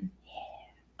 poison.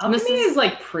 Alchemy is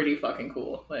like pretty fucking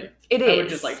cool. Like It I would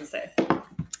is. just like to say.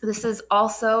 This is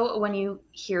also when you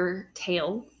hear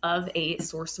tale of a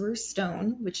sorcerer's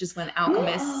stone, which is when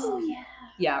alchemists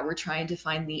we're trying to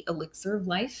find the elixir of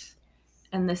life.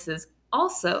 And this is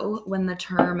also when the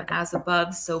term as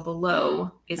above, so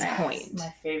below is coined.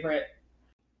 My favorite.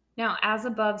 Now, as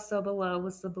above, so below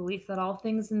was the belief that all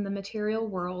things in the material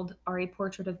world are a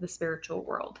portrait of the spiritual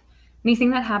world.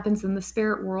 Anything that happens in the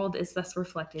spirit world is thus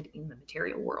reflected in the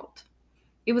material world.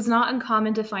 It was not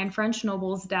uncommon to find French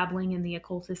nobles dabbling in the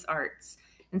occultist arts,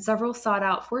 and several sought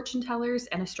out fortune tellers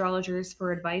and astrologers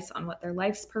for advice on what their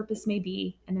life's purpose may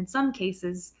be, and in some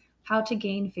cases, how to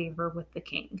gain favor with the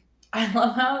king. I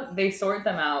love how they sort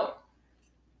them out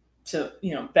to,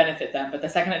 benefit them, but the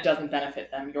second it doesn't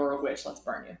benefit them, you're a witch, let's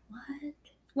burn you.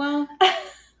 What?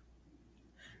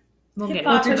 Well, we'll get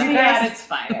Well, into did you that. guys- It's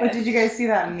fine. But did you guys see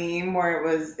that meme where it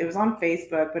was on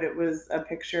Facebook, but it was a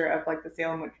picture of like the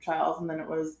Salem witch trials, and then it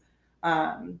was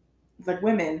it's like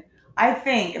women, I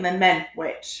think, and then men,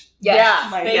 witch. Yeah,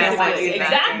 Like, basically. yeah,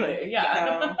 Exactly.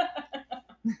 Yeah.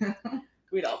 So,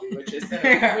 We'd all be witches.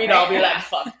 We'd all be like,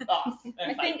 fuck off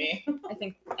and fight me. I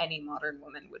think any modern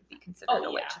woman would be considered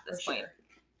a witch at this point.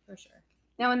 For sure.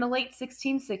 Now, in the late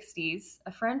 1660s,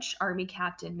 a French army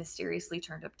captain mysteriously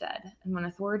turned up dead, and when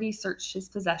authorities searched his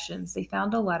possessions, they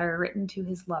found a letter written to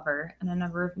his lover and a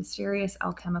number of mysterious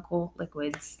alchemical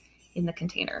liquids in the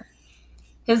container.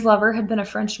 His lover had been a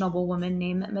French noblewoman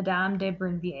named Madame de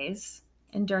Brinvilliers,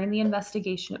 and during the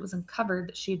investigation, it was uncovered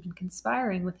that she had been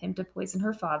conspiring with him to poison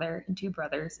her father and two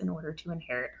brothers in order to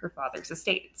inherit her father's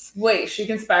estates. Wait, she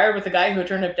conspired with the guy who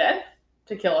turned up dead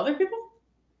to kill other people?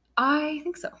 I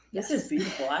think so. This is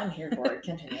beautiful. I'm here for it.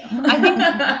 Continue.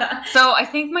 I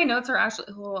think my notes are actually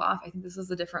a little off. I think this was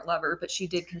a different lover, but she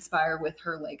did conspire with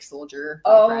her soldier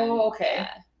boyfriend. Oh, okay.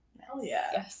 Yeah. Hell yeah.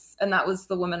 Yes, and that was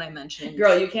the woman I mentioned.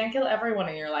 Girl, you can't kill everyone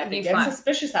in your life. Be It gets fine.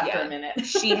 suspicious after Yeah. a minute.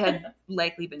 She had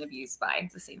likely been abused by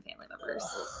the same family members.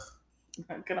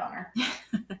 good on her.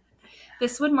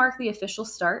 This would mark the official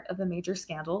start of a major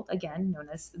scandal, again known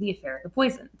as the Affair of the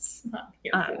Poisons. I'm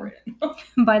here for it.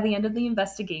 By the end of the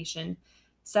investigation,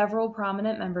 several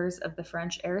prominent members of the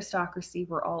French aristocracy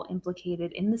were all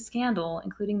implicated in the scandal,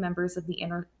 including members of the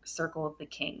inner circle of the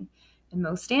king. And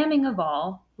most damning of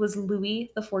all was Louis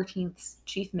XIV's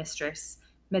chief mistress,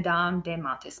 Madame de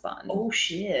Montespan. Oh,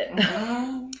 shit.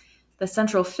 The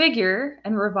central figure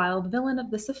and reviled villain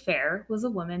of this affair was a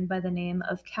woman by the name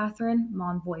of Catherine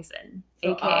Monvoisin,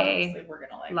 So aka obviously we're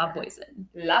gonna like La her. Poison.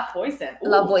 La Poison. Ooh.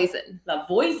 La Poison. La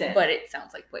Poison. But it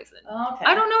sounds like poison. Okay.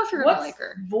 I don't know if you're What's gonna like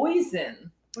her.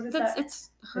 Voisin? What is that? It's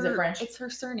her, Is it French? It's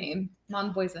her surname,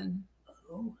 Monvoisin.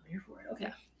 Oh, I'm here for it.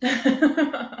 Okay.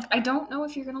 I don't know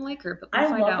if you're gonna like her, but we'll I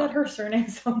find love out. that her surname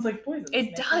sounds like poison.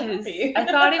 It This makes does. me happy.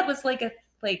 I thought it was like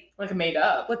like made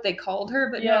up. what they called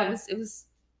her, but Yeah. no,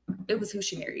 it was who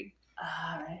she married.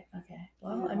 All right. Okay.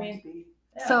 Well, I mean,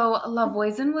 yeah. So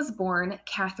Lavoisin was born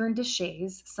Catherine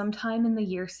Deshays sometime in the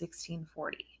year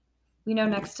 1640. We know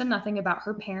next to nothing about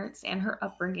her parents and her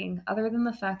upbringing, other than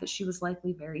the fact that she was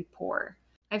likely very poor.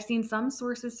 I've seen some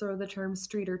sources throw the term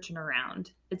street urchin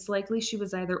around. It's likely she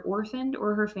was either orphaned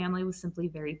or her family was simply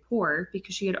very poor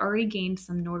because she had already gained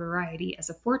some notoriety as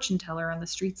a fortune teller on the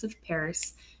streets of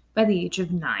Paris by the age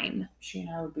of 9. she and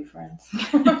I would be friends.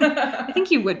 I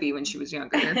think you would be when she was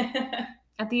younger.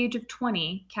 At the age of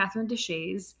 20, Catherine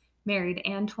Deshays married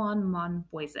Antoine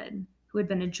Monvoisin, who had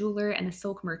been a jeweler and a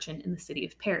silk merchant in the city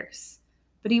of Paris.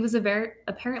 But he was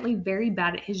apparently very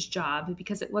bad at his job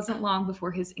because it wasn't long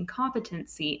before his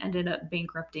incompetency ended up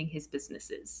bankrupting his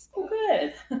businesses. Oh,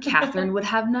 good. Catherine would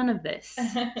have none of this.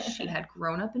 She had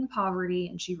grown up in poverty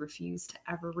and she refused to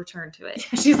ever return to it.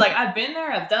 She's like, I've been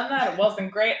there, I've done that, it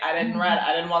wasn't great, I didn't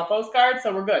want a postcard,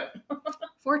 so we're good.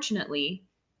 Fortunately,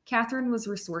 Catherine was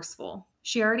resourceful.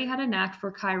 She already had a knack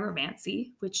for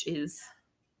chiromancy, which is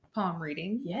palm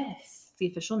reading. Yes. It's the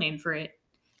official name for it,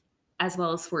 as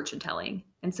well as fortune telling.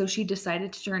 And so she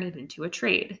decided to turn it into a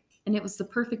trade, and it was the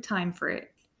perfect time for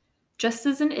it. Just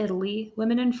as in Italy,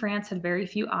 women in France had very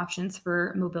few options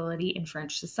for mobility in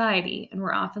French society and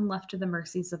were often left to the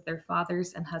mercies of their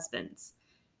fathers and husbands.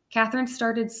 Catherine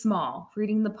started small,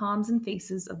 reading the palms and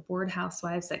faces of bored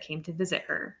housewives that came to visit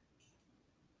her.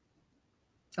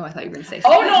 Oh, I thought you were going to say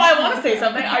something. Oh, no, I want to say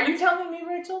something. Are you telling me,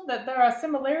 Rachel, that there are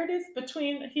similarities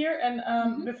between here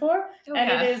and before? Oh, and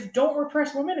yeah. it is, don't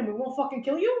repress women and we won't fucking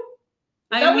kill you?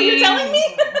 Is I that what you're mean, telling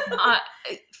me?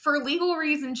 For legal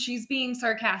reasons, she's being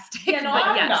sarcastic. Yeah, no, but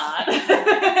I'm yes.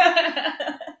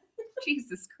 not.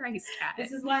 Jesus Christ, Kat.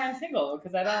 This is why I'm single,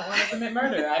 because I don't want to commit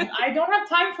murder. I don't have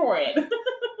time for it.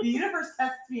 The universe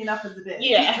tests me enough as it is.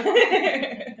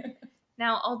 Yeah.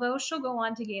 Now, although she'll go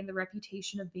on to gain the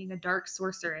reputation of being a dark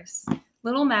sorceress,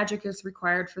 little magic is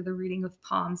required for the reading of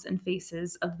palms and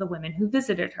faces of the women who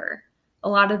visited her. A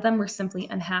lot of them were simply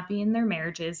unhappy in their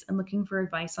marriages and looking for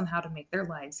advice on how to make their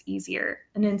lives easier.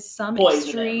 And in some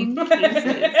extreme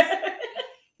cases,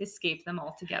 escape them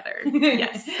altogether.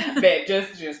 Yes. Babe,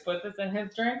 just put this in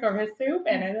his drink or his soup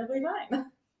and it'll be fine.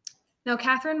 Now,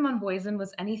 Catherine Monvoisin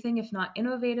was anything if not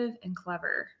innovative and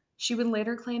clever. She would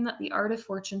later claim that the art of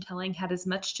fortune-telling had as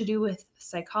much to do with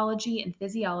psychology and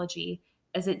physiology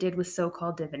as it did with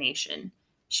so-called divination.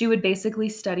 She would basically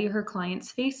study her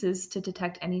clients' faces to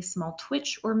detect any small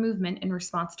twitch or movement in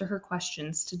response to her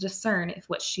questions to discern if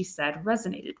what she said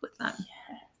resonated with them.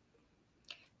 Yeah.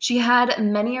 She had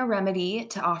many a remedy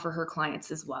to offer her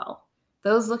clients as well.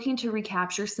 Those looking to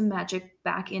recapture some magic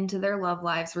back into their love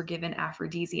lives were given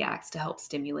aphrodisiacs to help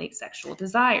stimulate sexual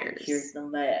desires. Here's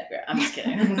some Viagra. I'm just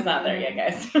kidding. It's not there yet,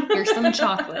 guys. Here's some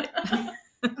chocolate.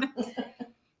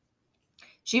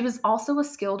 She was also a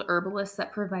skilled herbalist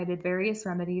that provided various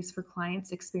remedies for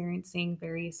clients experiencing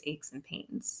various aches and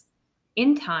pains.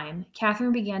 In time,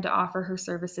 Catherine began to offer her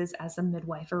services as a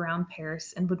midwife around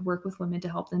Paris and would work with women to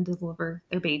help them deliver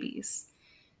their babies.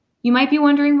 You might be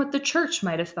wondering what the church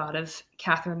might have thought of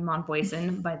Catherine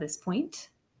Monvoisin by this point.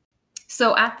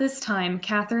 So at this time,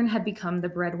 Catherine had become the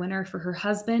breadwinner for her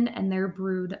husband and their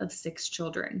brood of 6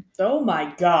 children. Oh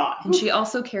my God. And she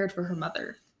also cared for her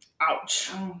mother. Ouch.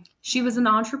 She was an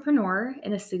entrepreneur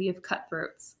in a city of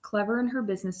cutthroats, clever in her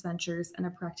business ventures, and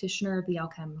a practitioner of the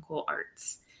alchemical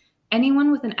arts.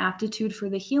 Anyone with an aptitude for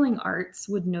the healing arts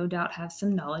would no doubt have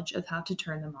some knowledge of how to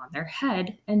turn them on their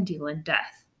head and deal in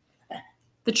death.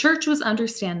 The church was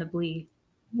understandably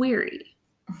weary.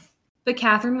 But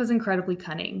Catherine was incredibly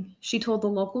cunning. She told the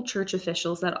local church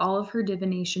officials that all of her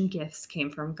divination gifts came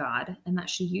from God and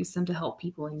that she used them to help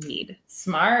people in need.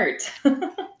 Smart.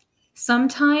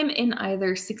 Sometime in either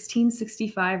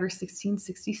 1665 or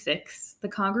 1666, the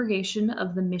congregation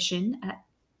of the mission at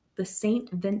the St.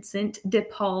 Vincent de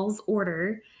Paul's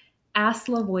order asked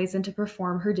Lavoisin to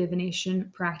perform her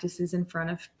divination practices in front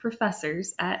of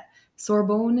professors at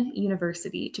Sorbonne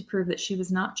University to prove that she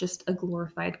was not just a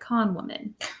glorified con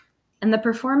woman. And the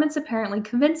performance apparently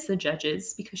convinced the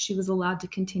judges because she was allowed to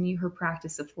continue her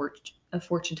practice of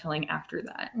fortune-telling after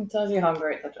that. It tells you how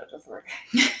great the judges work.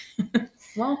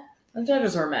 Well, The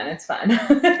judges were men. It's fine.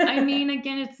 I mean,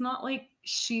 again, it's not like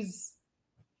she's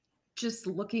just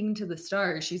looking to the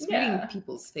stars. She's reading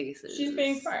people's faces. She's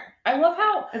being smart. I love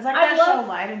how It's like that show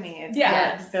Lie to Me.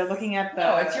 It's they're looking at the.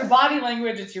 No, it's your body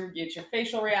language. It's your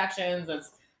facial reactions.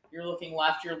 It's you're looking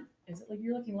left. You're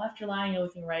looking left. You're lying. You're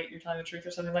looking right. You're telling the truth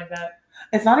or something like that.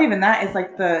 It's not even that. It's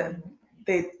like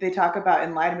they talk about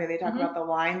in Lie to Me. They talk about the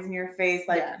lines in your face,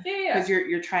 like because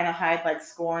you're trying to hide like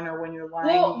scorn or when you're lying.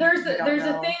 Well, there's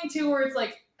a thing too where it's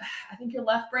like. I think your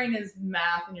left brain is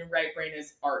math and your right brain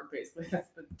is art, basically. That's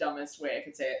the dumbest way I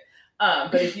could say it.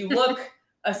 But if you look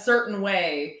a certain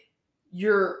way,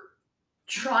 you're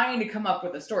trying to come up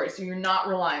with a story. So you're not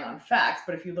relying on facts.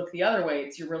 But if you look the other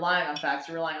way, you're relying on facts.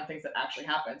 You're relying on things that actually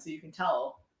happen. So you can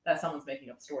tell that someone's making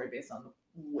up a story based on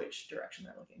which direction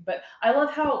they're looking. But I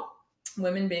love how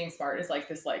women being smart is like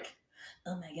this, like,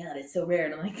 oh my God, it's so rare.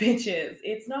 And I'm like, bitches,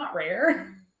 it's not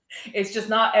rare. It's just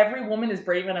not every woman is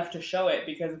brave enough to show it,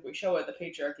 because if we show it, the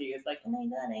patriarchy is like, oh my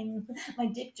God, my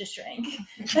dick just shrank.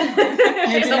 She's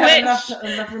a witch.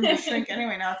 Enough room to shrink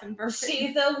anyway. Now it's imperfect.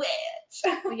 She's a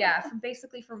witch. But yeah,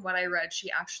 basically from what I read,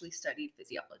 she actually studied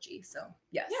physiology. So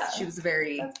yes, she was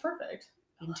very that's perfect.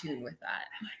 in tune with that.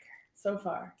 I like her. So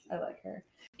far, I like her.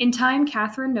 In time,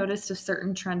 Catherine noticed a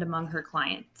certain trend among her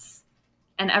clients.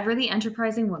 An ever the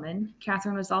enterprising woman,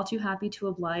 Catherine was all too happy to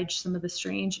oblige some of the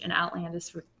strange and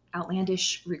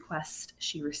outlandish requests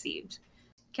she received.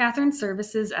 Catherine's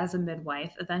services as a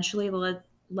midwife eventually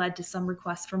led to some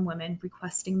requests from women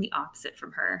requesting the opposite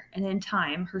from her, and in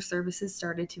time, her services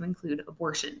started to include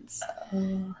abortions.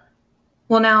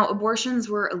 Well, now, abortions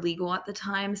were illegal at the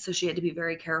time, so she had to be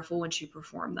very careful when she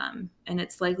performed them, and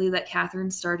it's likely that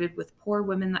Catherine started with poor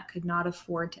women that could not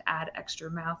afford to add extra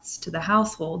mouths to the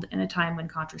household in a time when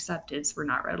contraceptives were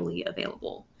not readily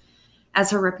available.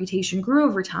 As her reputation grew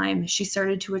over time, she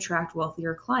started to attract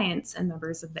wealthier clients and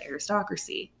members of the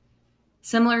aristocracy.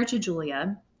 Similar to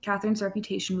Julia, Catherine's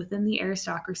reputation within the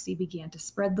aristocracy began to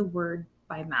spread the word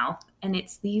by mouth, and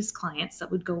it's these clients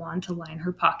that would go on to line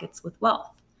her pockets with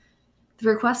wealth. The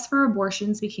requests for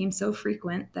abortions became so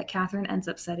frequent that Catherine ends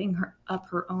up setting up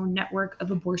her own network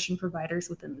of abortion providers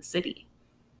within the city.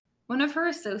 One of her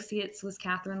associates was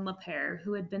Catherine Lapeyre,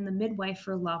 who had been the midwife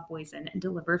for Lavoisin and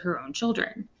delivered her own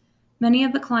children. Many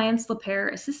of the clients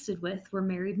Lapeyre assisted with were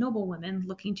married noblewomen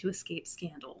looking to escape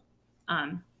scandal.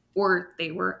 Or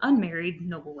they were unmarried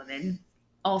noblewomen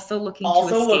also looking to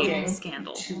escape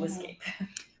scandal.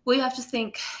 Well, you have to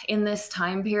think in this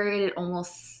time period, it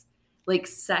almost like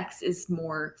sex is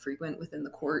more frequent within the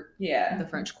court, the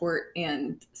French court,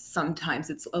 and sometimes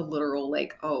it's a literal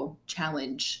like,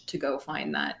 challenge to go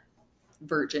find that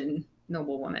virgin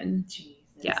noblewoman. Jesus,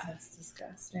 that's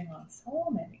disgusting on so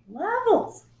many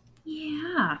levels.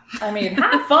 Yeah. I mean,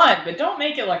 have fun, but don't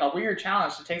make it like a weird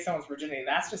challenge to take someone's virginity.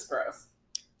 That's just gross.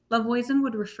 Lavoisin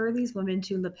would refer these women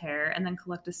to Lapeyre and then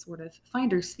collect a sort of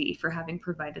finder's fee for having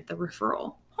provided the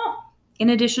referral. In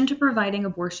addition to providing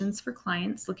abortions for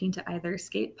clients looking to either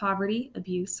escape poverty,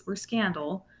 abuse, or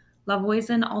scandal,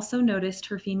 Lavoisin also noticed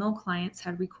her female clients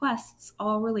had requests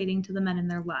all relating to the men in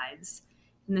their lives,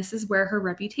 and this is where her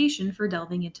reputation for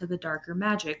delving into the darker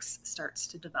magics starts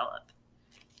to develop.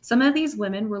 Some of these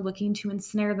women were looking to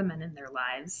ensnare the men in their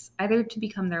lives, either to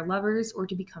become their lovers or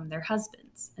to become their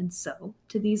husbands, and so,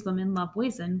 to these women,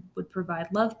 Lavoisin would provide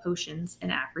love potions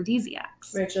and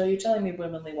aphrodisiacs. Rachel, you telling me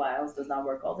womanly wiles does not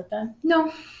work all the time?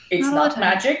 No. It's not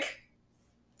magic?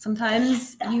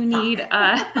 Sometimes you need,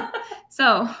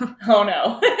 Oh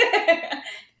no.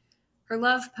 Her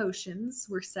love potions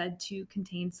were said to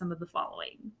contain some of the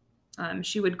following.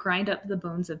 She would grind up the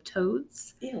bones of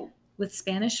toads. Ew. With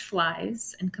Spanish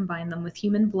flies and combine them with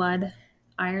human blood,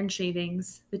 iron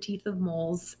shavings, the teeth of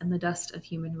moles, and the dust of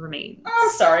human remains. I'm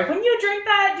sorry, when you drink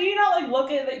that, do you not like look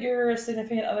at your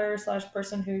significant other /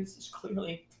 person who's just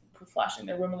clearly flashing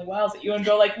their womanly wiles at you and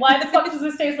go like, why the fuck does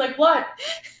this taste like blood?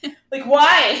 Like,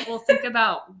 why? Well, think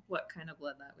about what kind of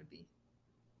blood that would be.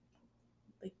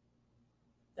 Like,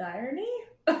 irony?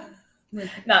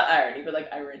 Not irony, but like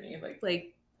irony.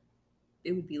 Like,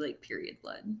 it would be like period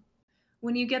blood.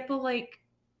 When you get the, like,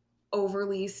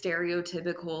 overly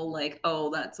stereotypical, like,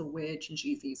 that's a witch and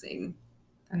she's using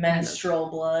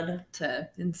menstrual blood to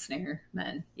ensnare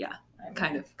men. Yeah,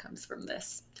 kind of comes from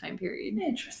this time period.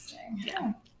 Interesting.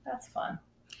 Yeah. That's fun.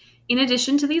 In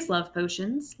addition to these love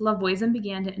potions, Lavoisin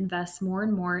began to invest more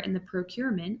and more in the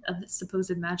procurement of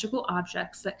supposed magical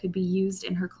objects that could be used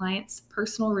in her clients'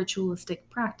 personal ritualistic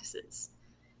practices.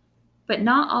 But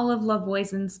not all of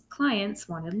Lavoisin's clients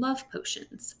wanted love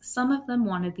potions. Some of them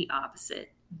wanted the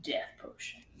opposite. Death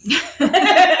potions.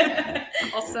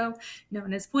 Also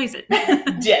known as poison.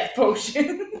 Death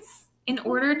potions. In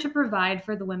order to provide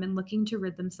for the women looking to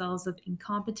rid themselves of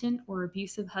incompetent or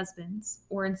abusive husbands,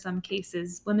 or in some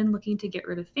cases, women looking to get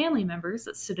rid of family members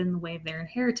that stood in the way of their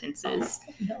inheritances,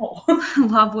 No.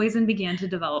 Lavoisin began to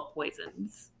develop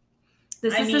poisons.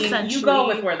 This is essentially... you go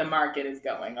with where the market is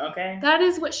going, okay? That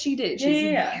is what she did. She's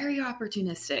Yeah. very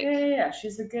opportunistic. Yeah.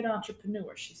 She's a good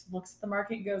entrepreneur. She looks at the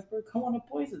market and goes, we're going to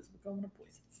poisons. We're going to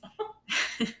poisons.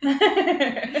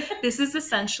 This is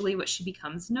essentially what she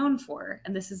becomes known for,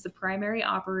 and this is the primary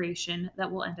operation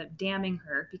that will end up damning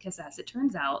her because, as it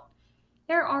turns out,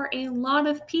 there are a lot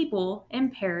of people in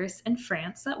Paris and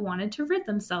France that wanted to rid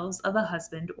themselves of a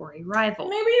husband or a rival.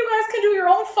 Maybe you guys can do your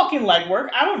own fucking legwork.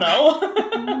 I don't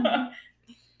know.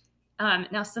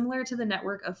 Now, similar to the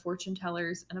network of fortune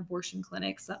tellers and abortion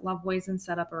clinics that Lavoisin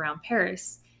set up around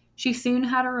Paris, she soon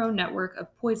had her own network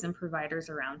of poison providers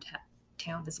around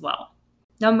town as well.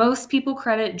 Now, most people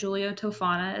credit Giulio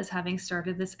Tofana as having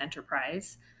started this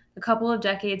enterprise. A couple of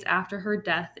decades after her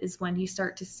death is when you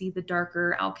start to see the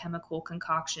darker alchemical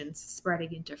concoctions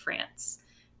spreading into France.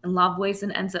 And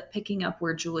Lavoisin ends up picking up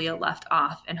where Julia left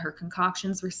off, and her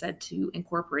concoctions were said to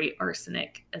incorporate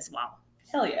arsenic as well.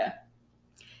 Hell yeah.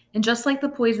 And just like the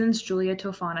poisons Giulio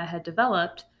Tofana had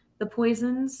developed, the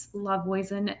poisons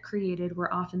Lavoisin created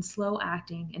were often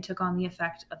slow-acting and took on the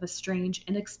effect of a strange,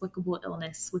 inexplicable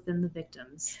illness within the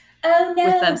victims, Oh no,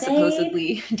 with them babe.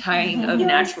 supposedly dying of You're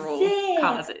natural sick.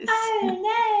 causes.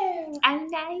 Oh no. I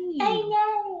know. I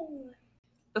know.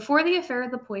 Before the affair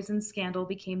of the poison scandal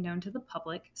became known to the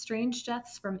public, strange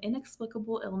deaths from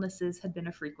inexplicable illnesses had been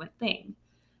a frequent thing.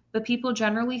 But people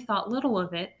generally thought little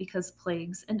of it because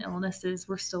plagues and illnesses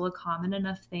were still a common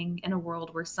enough thing in a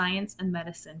world where science and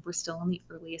medicine were still in the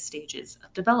earliest stages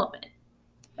of development.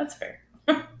 That's fair.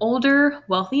 Older,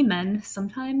 wealthy men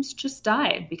sometimes just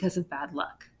died because of bad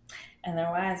luck. And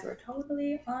their wives were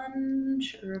totally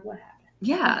unsure of what happened.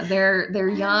 Yeah, their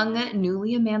young,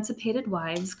 newly emancipated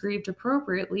wives grieved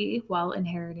appropriately while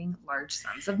inheriting large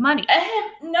sums of money.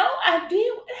 No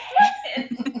idea what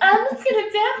happened. I'm just gonna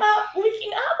damn my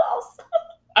leaking eyeballs.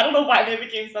 I don't know why they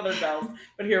became Southern Bells,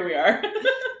 but here we are.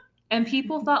 And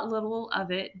people thought little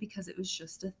of it because it was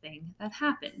just a thing that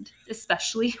happened,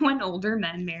 especially when older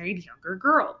men married younger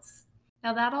girls.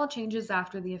 Now that all changes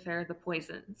after the affair of the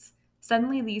poisons.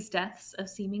 Suddenly these deaths of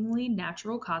seemingly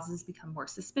natural causes become more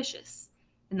suspicious,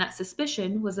 and that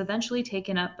suspicion was eventually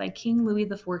taken up by King Louis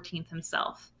XIV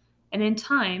himself. And in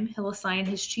time, he'll assign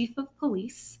his chief of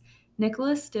police,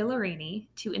 Nicolas de Lorraine,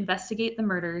 to investigate the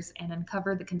murders and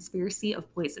uncover the conspiracy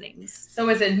of poisonings. So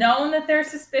is it known that they're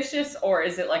suspicious, or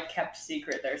is it like kept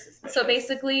secret they're suspicious? So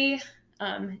basically,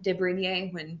 de Brenier,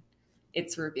 when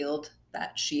it's revealed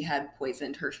that she had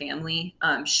poisoned her family,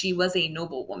 she was a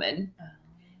noblewoman.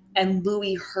 And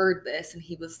Louis heard this, and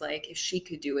he was like, if she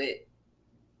could do it,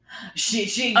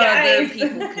 she other guys.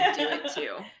 people could do it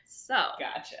too. So,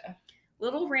 Gotcha.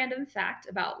 little random fact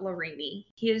about Lorraine.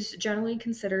 He is generally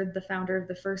considered the founder of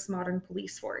the first modern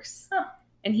police force. Huh.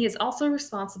 And he is also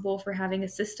responsible for having a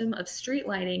system of street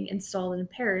lighting installed in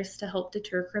Paris to help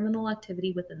deter criminal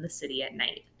activity within the city at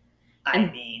night.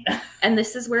 And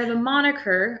this is where the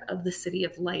moniker of the City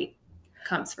of Light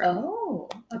comes from. Oh,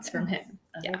 It's from him.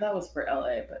 I Yeah. thought that was for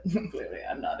LA, but clearly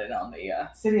I'm not in on the.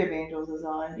 City of Angels is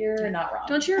on. You're not wrong.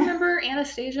 Don't you remember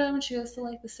Anastasia when she goes to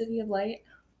like the City of Light?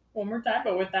 One more time,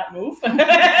 but with that move.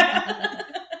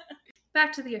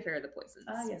 Back to the affair of the poisons.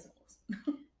 Yes, it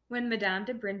was. When Madame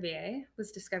de Brinvilliers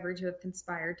was discovered to have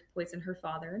conspired to poison her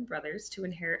father and brothers to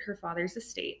inherit her father's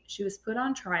estate, she was put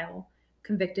on trial,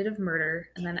 convicted of murder,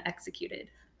 and then executed.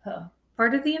 Huh.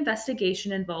 Part of the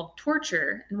investigation involved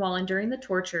torture, and while enduring the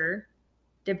torture,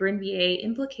 de Brinvilliers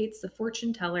implicates the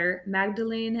fortune teller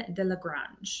Magdalene de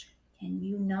Lagrange. Can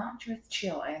you not just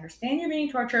chill? I understand you're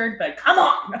being tortured, but come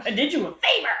on! I did you a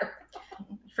favor!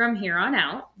 From here on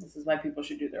out, This is why people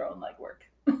should do their own legwork.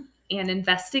 an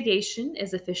investigation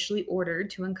is officially ordered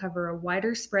to uncover a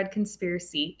wider spread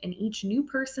conspiracy, and each new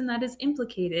person that is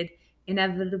implicated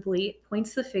inevitably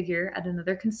points the finger at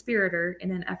another conspirator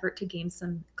in an effort to gain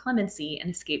some clemency and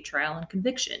escape trial and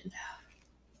conviction.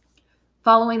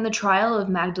 Following the trial of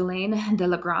Magdalene de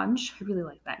Lagrange, I really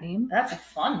like that name, That's a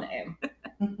fun name.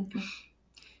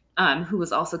 who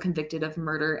was also convicted of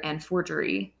murder and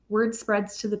forgery, word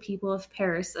spreads to the people of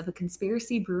Paris of a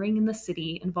conspiracy brewing in the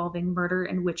city involving murder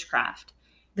and witchcraft.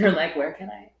 They're like, where can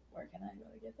I go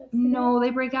to get this? No, they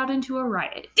break out into a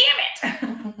riot, Damn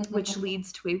it! which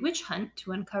leads to a witch hunt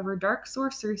to uncover dark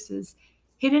sorceresses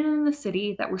hidden in the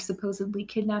city that were supposedly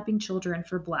kidnapping children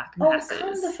for black Oh, masses.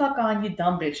 come the fuck on, you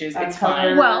dumb bitches. It's Uncover-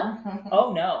 fine. Well-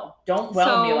 Oh no, don't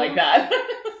well me So- like that.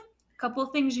 Couple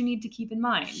of things you need to keep in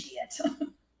mind. Shit.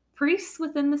 Priests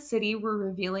within the city were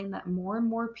revealing that more and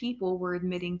more people were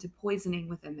admitting to poisoning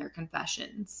within their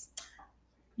confessions.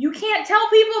 You can't tell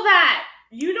people that.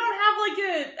 You don't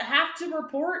have a have to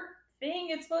report thing.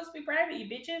 It's supposed to be private, you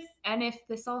bitches. And if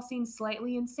this all seems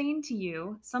slightly insane to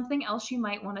you, something else you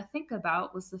might want to think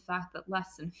about was the fact that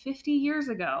less than 50 years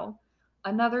ago,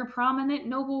 another prominent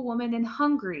noblewoman in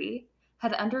Hungary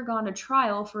had undergone a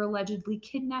trial for allegedly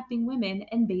kidnapping women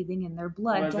and bathing in their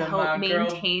blood Was to it help my girl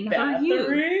maintain her youth.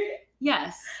 Bathory?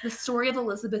 Yes, the story of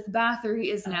Elizabeth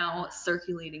Bathory is now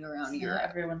circulating around Europe.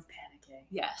 Everyone's panicking.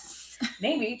 Yes.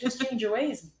 Maybe just change your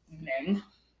ways, men.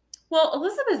 Well,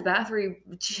 Elizabeth Bathory,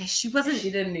 she wasn't She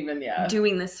didn't even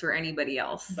doing this for anybody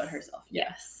else but herself.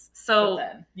 Yes. But So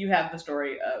then you have the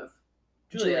story of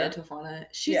Julia. Tofana.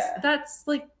 She's Yeah. That's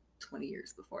like 20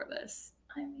 years before this.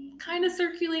 I mean, Kind of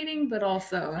circulating, but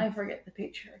also I forget the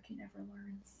patriarchy never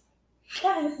learns.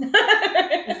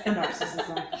 It's the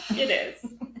narcissism. It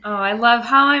is. Oh, I love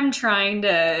how I'm trying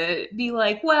to be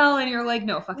like, well, and you're like,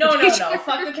 no, fuck No, the no, no. patriarchy.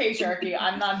 Fuck the patriarchy.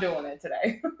 I'm not doing it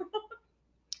today.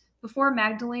 Before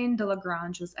Magdalene de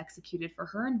Lagrange was executed for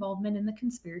her involvement in the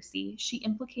conspiracy, she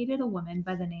implicated a woman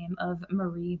by the name of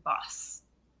Marie Bosse.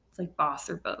 It's like Boss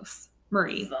or Bose.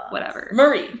 Marie, whatever.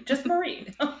 Marie. Just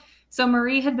Marie. So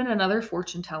Marie had been another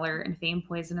fortune teller and famed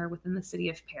poisoner within the city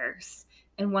of Paris,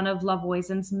 and one of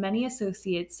Lavoisin's many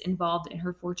associates involved in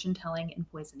her fortune-telling and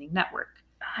poisoning network.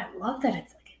 I love that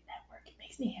it's like a network. It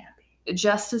makes me happy.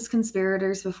 Just as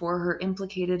conspirators before her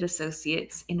implicated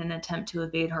associates in an attempt to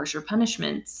evade harsher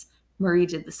punishments, Marie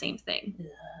did the same thing.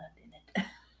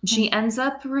 She ends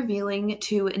up revealing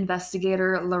to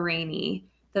investigator Lorraine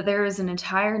that there is an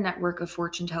entire network of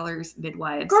fortune tellers,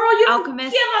 midwives, Girl, you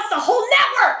alchemists, give us the whole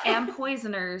network! and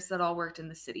poisoners that all worked in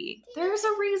the city. There's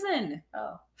a reason.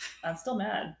 Oh, I'm still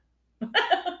mad.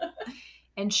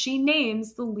 And she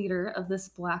names the leader of this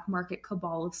black market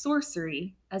cabal of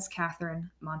sorcery as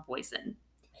Catherine Monvoisin.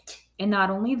 And not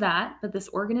only that, but this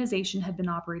organization had been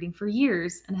operating for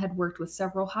years and had worked with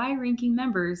several high-ranking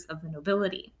members of the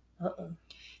nobility. Uh-oh.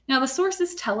 Now, the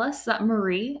sources tell us that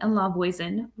Marie and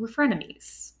Lavoisin were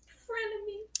frenemies.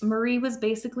 Marie was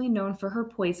basically known for her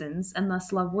poisons, and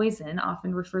thus Lavoisin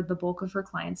often referred the bulk of her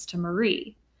clients to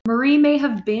Marie. Marie may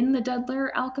have been the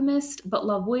deadlier alchemist, but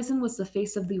Lavoisin was the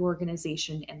face of the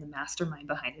organization and the mastermind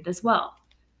behind it as well.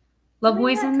 That comes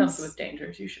Lavoisin's... with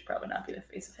dangers. You should probably not be the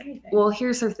face of anything. Well,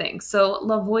 here's her thing. So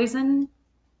Lavoisin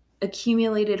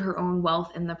accumulated her own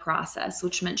wealth in the process,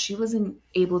 which meant she wasn't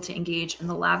able to engage in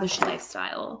the lavish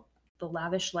lifestyle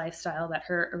that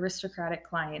her aristocratic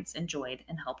clients enjoyed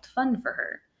and helped fund for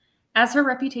her. As her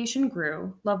reputation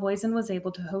grew, Lavoisin was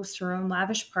able to host her own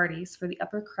lavish parties for the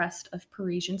upper crust of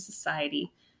Parisian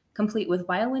society, complete with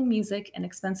violin music and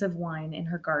expensive wine in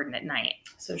her garden at night.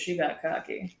 So she got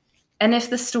cocky. And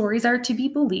if the stories are to be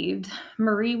believed,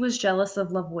 Marie was jealous of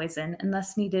Lavoisin and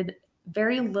thus needed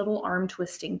very little arm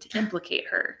twisting to implicate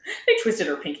her. They twisted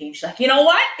her pinky and she's like, you know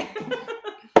what?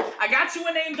 I got you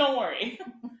a name, don't worry.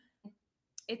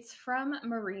 It's from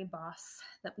Marie Bosse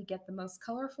that we get the most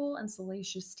colorful and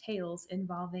salacious tales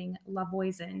involving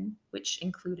Lavoisin, which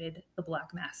included the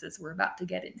black masses we're about to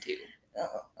get into.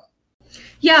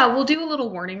 Yeah, we'll do a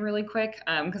little warning really quick,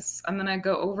 because I'm going to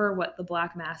go over what the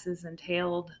black masses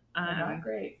entailed. They're not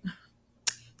great.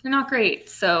 They're not great.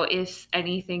 So if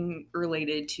anything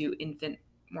related to infant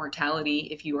mortality,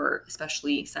 if you are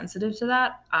especially sensitive to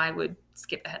that, I would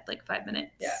skip ahead like 5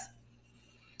 minutes. Yeah.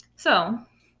 So,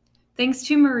 thanks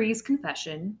to Marie's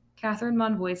confession, Catherine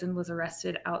Monvoisin was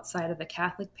arrested outside of a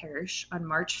Catholic parish on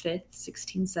March 5th,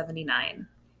 1679.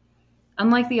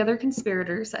 Unlike the other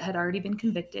conspirators that had already been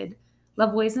convicted,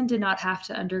 Lavoisin did not have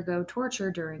to undergo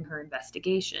torture during her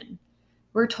investigation.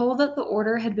 We're told that the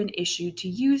order had been issued to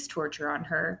use torture on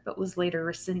her, but was later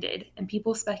rescinded, and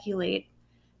people speculate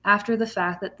after the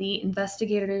fact that the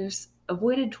investigators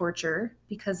avoided torture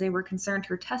because they were concerned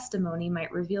her testimony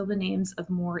might reveal the names of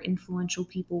more influential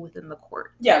people within the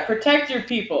court. Yeah, protect your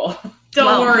people.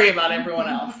 Don't worry about everyone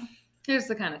else. Here's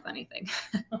the kind of funny thing.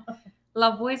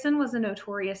 Lavoisin was a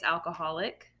notorious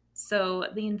alcoholic, so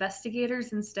the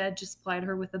investigators instead just supplied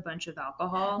her with a bunch of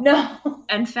alcohol. No.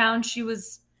 And found she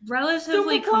was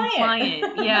relatively Super compliant.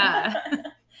 compliant. Yeah.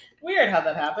 Weird how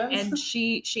that happens. And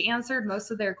she answered most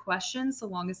of their questions so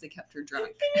long as they kept her drunk.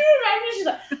 Can you imagine? She's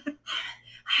like,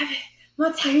 I have it.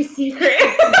 I'll tell you a secret.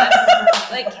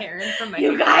 That's like Karen from My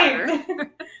You Favorite guys.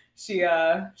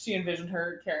 Murder. She envisioned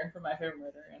her Karen from My Favorite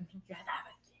Murder, and you guys have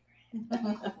a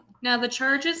secret. Now, the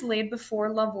charges laid before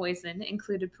Lavoisin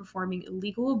included performing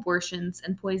illegal abortions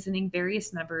and poisoning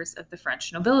various members of the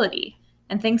French nobility.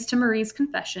 And thanks to Marie's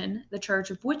confession, the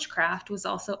charge of witchcraft was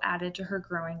also added to her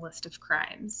growing list of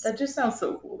crimes. That just sounds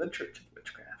so cool, the Church of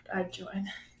Witchcraft. I'd join.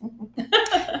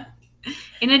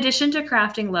 In addition to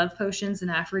crafting love potions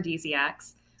and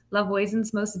aphrodisiacs,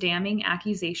 Lavoisin's most damning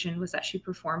accusation was that she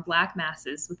performed black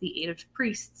masses with the aid of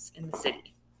priests in the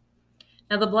city.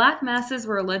 Now, the black masses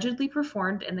were allegedly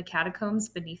performed in the catacombs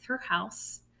beneath her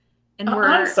house, and were.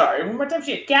 I'm sorry, one more time.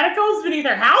 She had catacombs beneath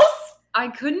her house? I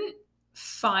couldn't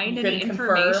find You any couldn't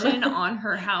confirm? information on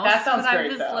her house. That sounds but great, I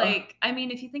was though. like, I mean,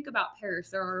 if you think about Paris,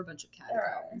 there are a bunch of There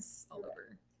are. catacombs all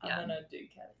over. I'm Yeah. gonna dig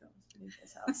catacombs beneath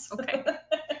this house. Okay.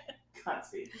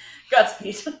 Godspeed.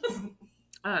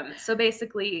 So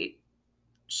basically,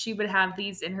 she would have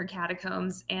these in her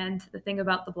catacombs, and the thing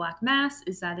about the Black Mass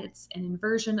is that it's an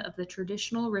inversion of the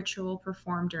traditional ritual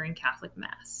performed during Catholic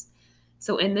Mass.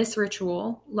 So in this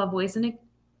ritual, Lavoisin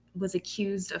was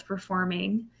accused of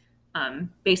performing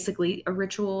basically a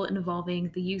ritual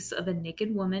involving the use of a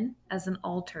naked woman as an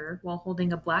altar while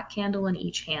holding a black candle in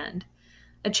each hand.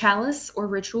 A chalice or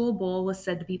ritual bowl was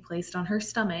said to be placed on her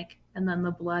stomach, and then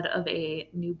the blood of a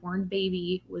newborn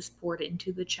baby was poured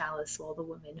into the chalice while the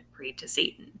woman prayed to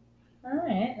Satan. All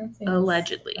right. That seems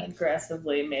Allegedly.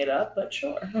 aggressively made up, but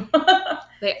sure.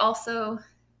 They also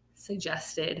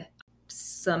suggested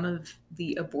some of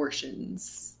the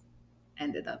abortions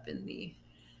ended up in the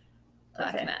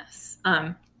Black Okay. Mass.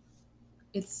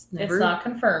 It's never It's not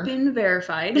confirmed. been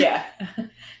verified. Yeah.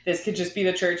 This could just be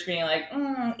the church being like,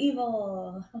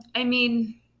 evil. I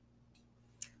mean,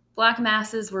 Black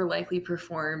Masses were likely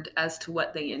performed. As to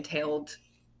what they entailed,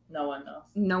 No one knows.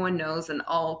 no one knows, and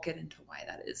I'll get into why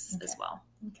that is as Okay. well.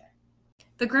 Okay.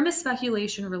 The grimmest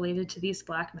speculation related to these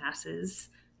Black Masses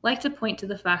like to point to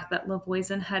the fact that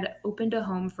Lavoisin had opened a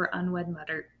home for unwed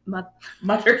Mothers.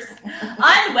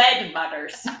 Unwed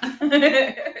mothers.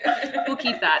 We'll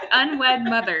keep that. Unwed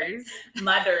mothers.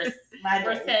 Mothers.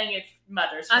 We're saying it's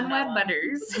mothers. from now Unwed on.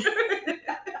 mothers.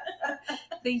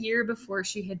 The year before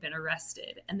she had been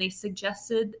arrested, and they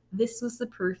suggested this was the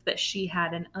proof that she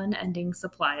had an unending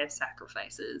supply of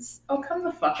sacrifices. Oh, come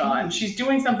the fuck on. She's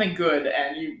doing something good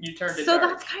and you turned it So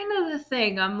dark. that's kind of the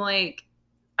thing. I'm like,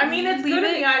 I mean, it's leave good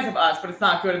in it- the eyes of us, but it's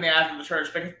not good in the eyes of the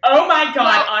church because, oh my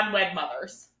god, unwed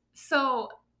mothers. so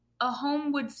a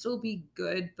home would still be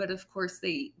good, but of course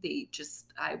they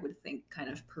just, I would think, kind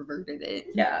of perverted it.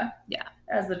 Yeah. Yeah.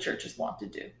 As the churches want to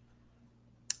do.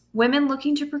 Women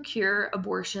looking to procure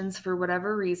abortions for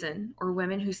whatever reason, or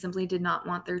women who simply did not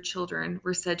want their children,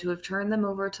 were said to have turned them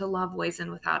over to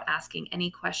Lavoisin without asking any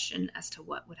question as to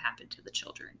what would happen to the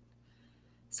children.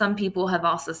 Some people have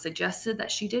also suggested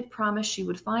that she did promise she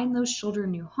would find those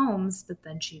children new homes, but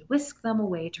then she'd whisk them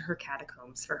away to her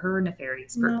catacombs for her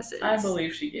nefarious purposes. I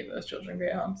believe she gave those children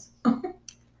great homes.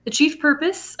 The chief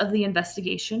purpose of the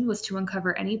investigation was to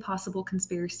uncover any possible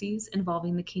conspiracies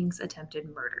involving the king's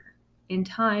attempted murder. In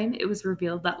time, it was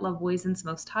revealed that Lavoisin's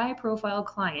most high-profile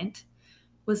client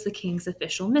was the king's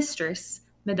official mistress,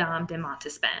 Madame de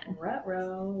Montespan.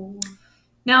 Retro.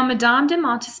 Now, Madame de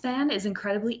Montespan is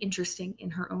incredibly interesting in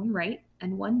her own right,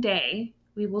 and one day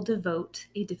we will devote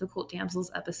a Difficult Damsels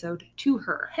episode to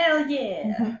her. Hell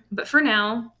yeah. But for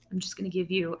now, I'm just going to give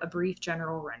you a brief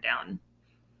general rundown.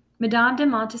 Madame de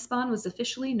Montespan was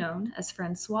officially known as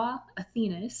Francois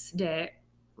Athénès de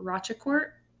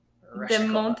Rochecourt de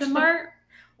Montemart,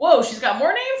 Whoa, she's got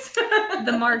more names?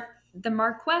 the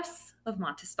Marquess of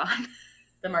Montespan.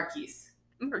 The Marquise.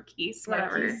 Marquise,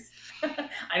 whatever. Marquise.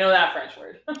 I know that French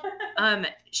word.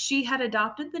 She had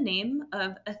adopted the name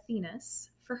of Athénès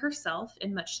for herself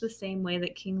in much the same way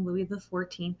that King Louis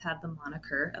XIV had the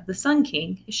moniker of the Sun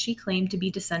King, as she claimed to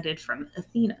be descended from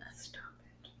Athena.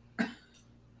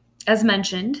 As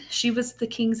mentioned, she was the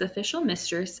king's official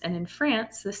mistress, and in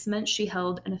France, this meant she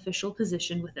held an official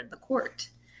position within the court.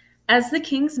 As the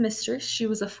king's mistress, she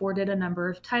was afforded a number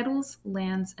of titles,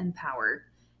 lands, and power.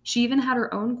 She even had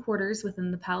her own quarters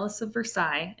within the Palace of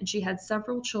Versailles, and she had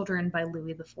several children by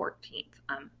Louis XIV.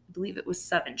 I believe it was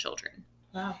 7 children.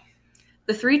 Wow.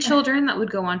 The 3 children that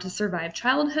would go on to survive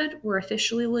childhood were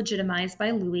officially legitimized by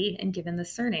Louis and given the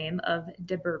surname of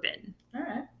de Bourbon. All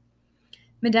right.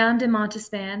 Madame de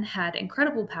Montespan had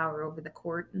incredible power over the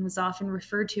court and was often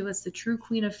referred to as the true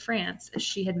Queen of France, as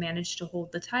she had managed to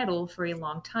hold the title for a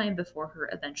long time before her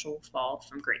eventual fall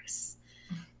from grace.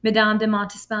 Madame de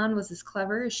Montespan was as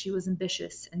clever as she was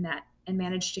ambitious and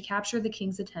managed to capture the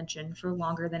king's attention for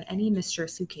longer than any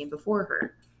mistress who came before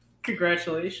her.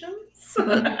 Congratulations.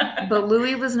 But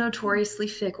Louis was notoriously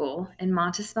fickle, and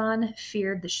Montespan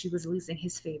feared that she was losing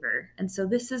his favor, and so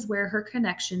this is where her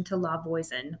connection to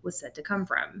Lavoisin was said to come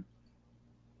from.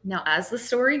 Now, as the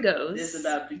story goes, This is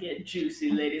about to get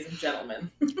juicy, ladies and gentlemen.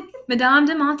 Madame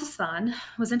de Montespan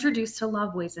was introduced to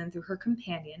Lavoisin through her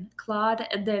companion, Claude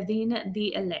de Vigne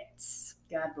d'Aletz.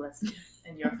 God bless you.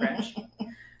 And you're French.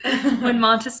 When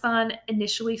Montespan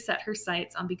initially set her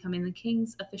sights on becoming the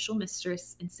king's official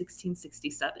mistress in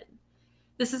 1667.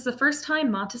 This is the first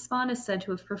time Montespan is said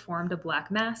to have performed a black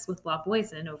mass with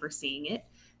Lavoisin overseeing it,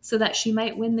 so that she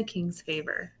might win the king's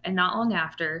favor, and not long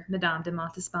after, Madame de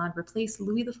Montespan replaced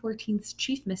Louis XIV's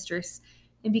chief mistress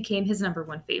and became his number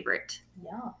one favorite.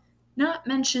 Yeah. Not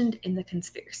mentioned in the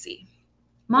conspiracy.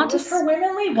 It was for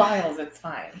womanly wiles, it's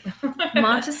fine.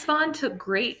 Montespan took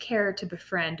great care to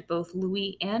befriend both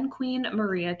Louis and Queen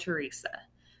Maria Theresa.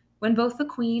 When both the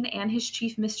queen and his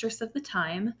chief mistress of the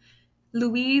time,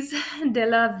 Louise de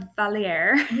la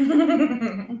Valliere,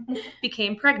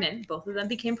 became pregnant. Both of them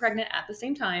became pregnant at the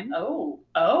same time.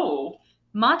 Oh.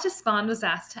 Montespan was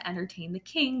asked to entertain the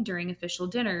king during official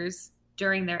dinners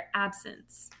during their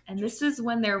absence. And this is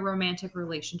when their romantic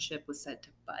relationship was said to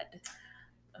bud.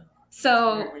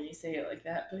 So when you say it like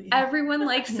that, but yeah. Everyone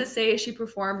likes to say she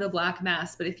performed a black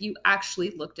mass, but if you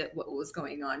actually looked at what was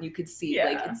going on, you could see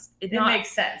it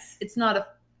makes sense. It's not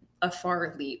a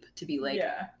far leap to be like,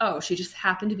 oh, she just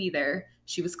happened to be there.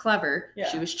 She was clever. Yeah.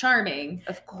 She was charming.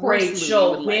 Of course,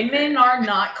 Rachel, women are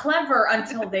not clever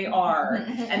until they are,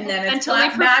 and then it's until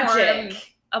black they perform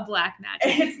magic. A black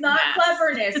magic. It's not mass.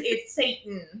 cleverness. It's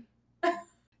Satan.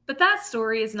 But that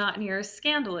story is not near as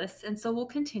scandalous, and so we'll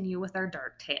continue with our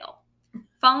dark tale.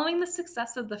 Following the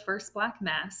success of the first Black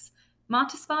Mass,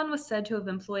 Montespan was said to have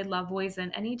employed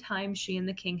Lavoisin any time she and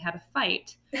the king had a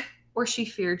fight, or she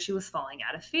feared she was falling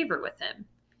out of favor with him.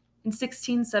 In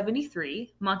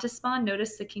 1673, Montespan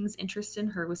noticed the king's interest in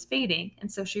her was fading,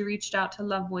 and so she reached out to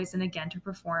Lavoisin again to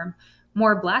perform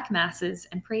more Black Masses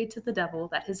and prayed to the devil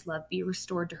that his love be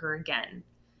restored to her again.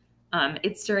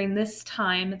 It's during this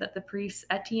time that the priest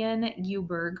Etienne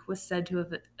Guibourg was said to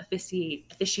have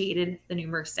officiated the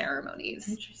numerous ceremonies.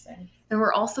 Interesting. And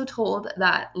we're also told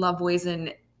that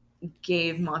Lavoisin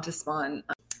gave Montespan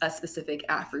a specific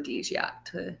aphrodisiac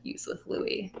to use with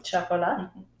Louis. Chocolat?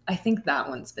 I think that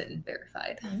one's been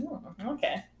verified. Oh,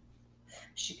 okay.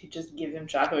 She could just give him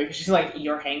chocolate because she's like,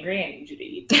 you're hangry, I need you to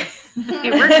eat this.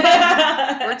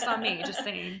 It works on me, just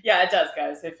saying. Yeah, it does,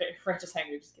 guys. If French is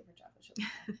hangry, just give her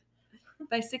chocolate.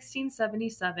 By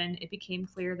 1677, it became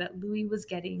clear that Louis was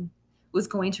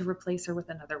going to replace her with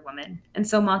another woman. And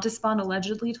so Montespan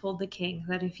allegedly told the king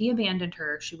that if he abandoned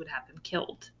her, she would have him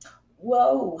killed.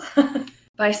 Whoa.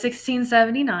 By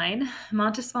 1679,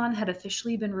 Montespan had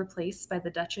officially been replaced by the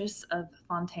Duchess of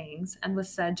Fontaines and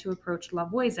was said to approach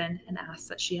Lavoisin and ask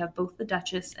that she have both the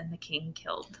Duchess and the king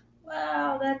killed.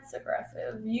 Wow, that's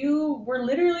aggressive. You were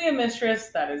literally a mistress.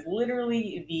 That is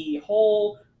literally the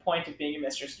whole point of being a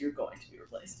mistress. You're going to be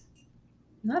replaced.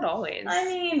 Not always. I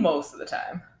mean, most of the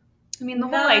time. I mean, the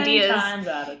whole idea times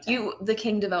out of 10. the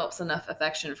king develops enough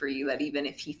affection for you that even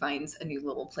if he finds a new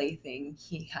little plaything,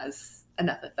 he has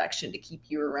enough affection to keep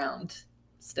you around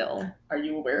still. Are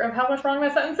you aware of how much wrong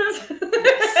that sentence is?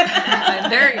 I'm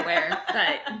very aware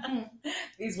that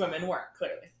these women weren't,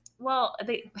 clearly. Well,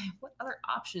 what other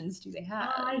options do they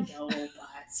have? I know, but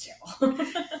still.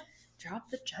 Drop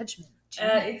the judgment.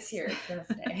 It's here. It's going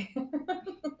to stay.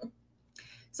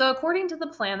 So according to the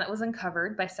plan that was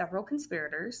uncovered by several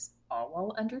conspirators, all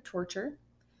while under torture,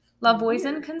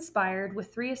 Lavoisin conspired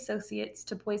with 3 associates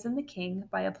to poison the king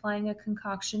by applying a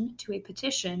concoction to a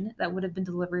petition that would have been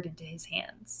delivered into his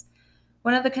hands.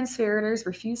 One of the conspirators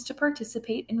refused to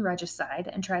participate in regicide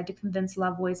and tried to convince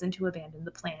Lavoisin to abandon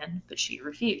the plan, but she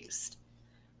refused.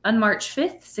 On March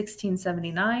 5th,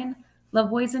 1679,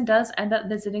 Lavoisin does end up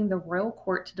visiting the royal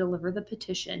court to deliver the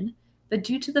petition, but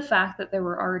due to the fact that there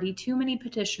were already too many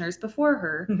petitioners before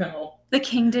her, the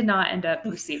king did not end up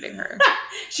receiving her.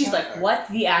 She's like, what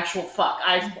the actual fuck?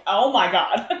 Oh my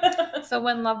god. So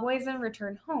when Lavoisin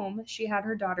returned home, she had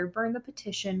her daughter burn the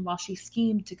petition while she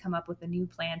schemed to come up with a new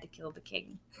plan to kill the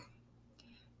king.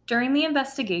 During the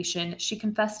investigation, she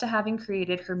confessed to having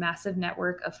created her massive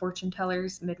network of fortune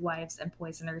tellers, midwives, and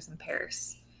poisoners in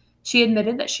Paris. She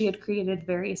admitted that she had created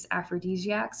various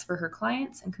aphrodisiacs for her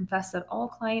clients and confessed that all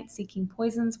clients seeking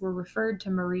poisons were referred to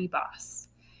Marie Bosse.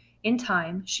 In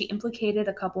time, she implicated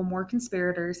a couple more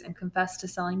conspirators and confessed to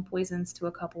selling poisons to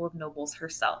a couple of nobles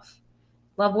herself.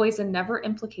 Lavoisin never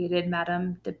implicated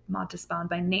Madame de Montespan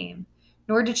by name,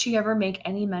 nor did she ever make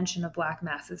any mention of Black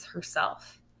Masses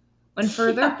herself. When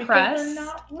further pressed, they're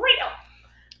not real.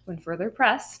 When further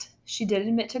pressed, she did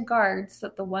admit to guards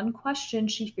that the one question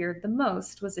she feared the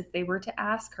most was if they were to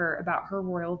ask her about her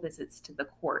royal visits to the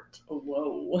court.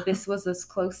 Whoa. This was as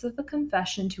close of a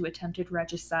confession to attempted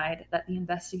regicide that the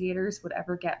investigators would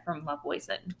ever get from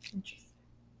Lovewaisen. Interesting.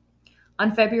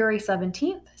 On February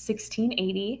 17th,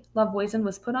 1680, Lovewaisen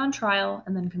was put on trial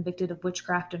and then convicted of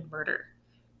witchcraft and murder.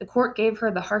 The court gave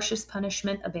her the harshest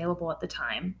punishment available at the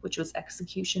time, which was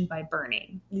execution by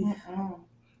burning.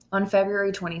 On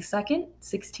February 22nd,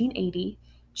 1680,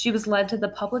 she was led to the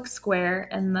public square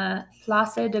in the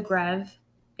Place de Grève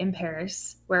in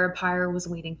Paris, where a pyre was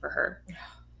waiting for her.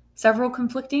 Several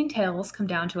conflicting tales come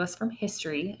down to us from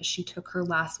history as she took her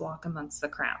last walk amongst the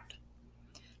crowd.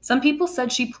 Some people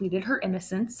said she pleaded her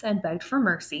innocence and begged for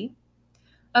mercy.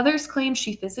 Others claimed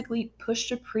she physically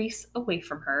pushed a priest away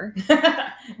from her.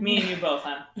 Me and you both,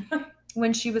 huh?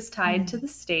 When she was tied to the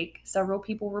stake, several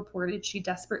people reported she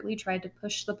desperately tried to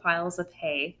push the piles of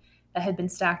hay that had been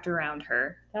stacked around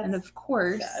her. And of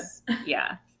course,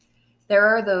 yeah, there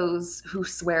are those who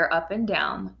swear up and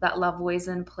down that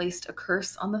Lovewaisen placed a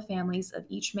curse on the families of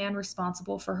each man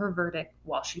responsible for her verdict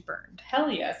while she burned. Hell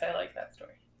yes, I like that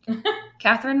story.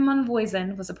 Catherine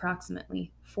Monvoisin was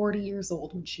approximately 40 years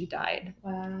old when she died.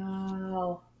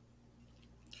 Wow.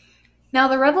 Now,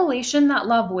 the revelation that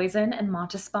Lovewaisen and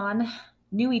Montespan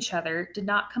knew each other did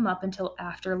not come up until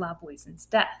after Lovewaison's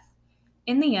death.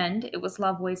 In the end, it was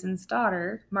Lovewaison's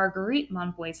daughter, Marguerite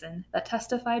Monvoisin, that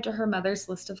testified to her mother's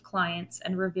list of clients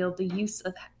and revealed the use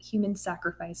of human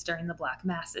sacrifice during the Black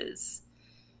Masses.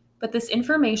 But this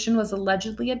information was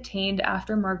allegedly obtained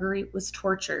after Marguerite was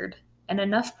tortured, and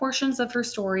enough portions of her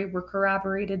story were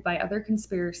corroborated by other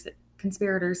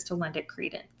conspirators to lend it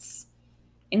credence.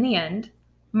 In the end,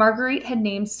 Marguerite had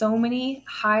named so many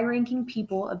high-ranking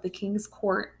people of the king's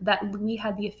court that Louis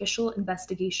had the official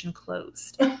investigation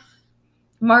closed.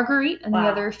 Marguerite and the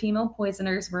other female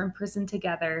poisoners were imprisoned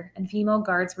together, and female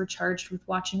guards were charged with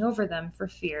watching over them for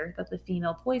fear that the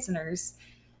female poisoners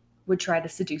would try to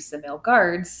seduce the male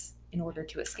guards in order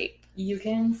to escape. You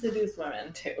can seduce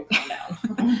women too. Calm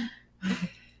down.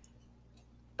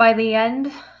 By the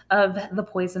end of the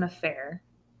poison affair,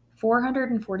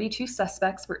 442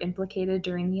 suspects were implicated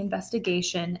during the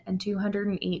investigation and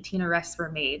 218 arrests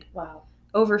were made. Wow.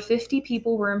 Over 50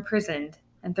 people were imprisoned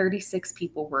and 36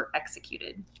 people were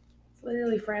executed. It's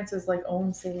literally France's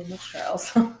own Salem witch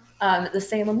trials. The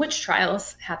Salem witch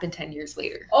trials happened 10 years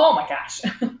later. Oh my gosh.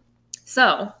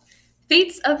 So,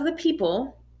 fates of the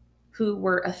people who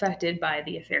were affected by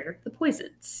the affair of the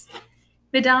poisons.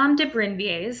 Madame de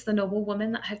Brinvilliers, the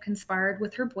noblewoman that had conspired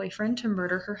with her boyfriend to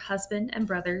murder her husband and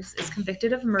brothers, is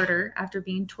convicted of murder after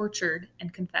being tortured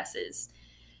and confesses.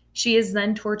 She is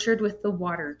then tortured with the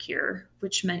water cure,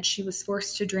 which meant she was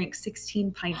forced to drink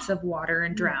 16 pints of water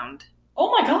and drowned.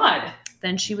 Oh my god.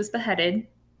 Then she was beheaded,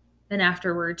 and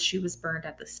afterwards she was burned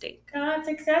at the stake. That's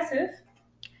excessive.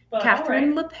 But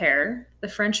Catherine Lepere, the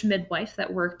French midwife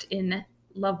that worked in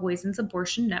Lovewaisen's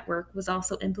abortion network, was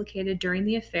also implicated during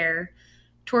the affair,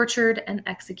 tortured and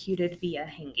executed via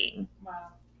hanging. Wow.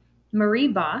 Marie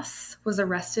Boss was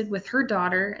arrested with her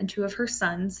daughter and 2 of her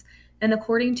sons, and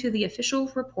according to the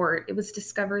official report, it was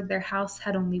discovered their house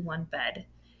had only 1 bed.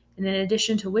 And in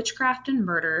addition to witchcraft and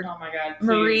murder, Oh my god.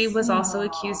 Marie please. was also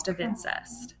accused of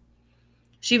incest.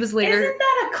 She was later... Isn't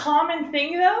that a common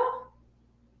thing though?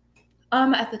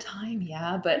 At the time,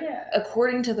 yeah, but Yeah.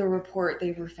 according to the report,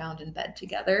 they were found in bed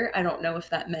together. I don't know if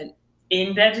that meant...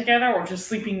 In bed together or just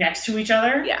sleeping next to each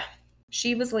other? Yeah.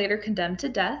 She was later condemned to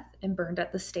death and burned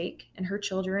at the stake, and her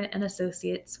children and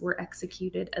associates were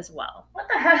executed as well. What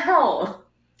the hell?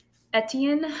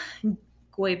 Etienne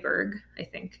Goyberg, I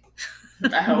think.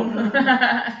 I hope.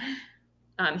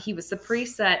 He was the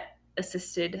priest that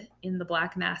assisted in the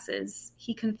Black Masses.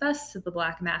 He confessed to the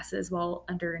Black Masses while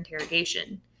under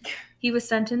interrogation. He was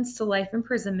sentenced to life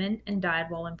imprisonment and died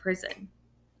while in prison.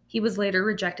 He was later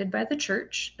rejected by the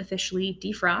church, officially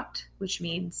defrocked, which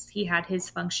means he had his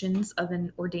functions of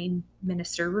an ordained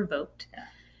minister revoked. Yeah.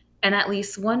 And at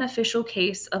least one official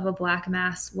case of a Black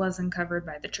Mass was uncovered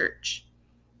by the church.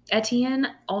 Etienne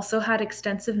also had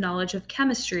extensive knowledge of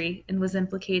chemistry and was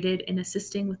implicated in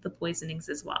assisting with the poisonings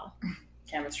as well.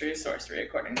 Chemistry is sorcery,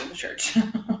 according to the church.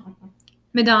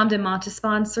 Madame de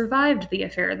Montespan survived the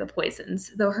affair of the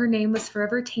poisons, though her name was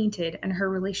forever tainted and her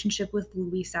relationship with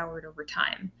Louis soured over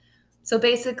time. So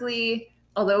basically,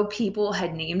 although people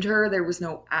had named her, there was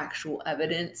no actual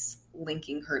evidence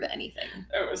linking her to anything.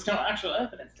 There was no actual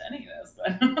evidence to any of this,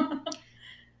 but...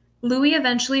 Louis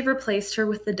eventually replaced her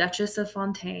with the Duchess of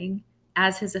Fontaine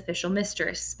as his official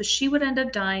mistress, but she would end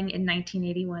up dying in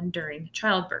 1981 during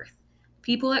childbirth.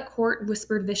 People at court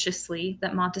whispered viciously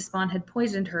that Montespan had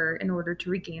poisoned her in order to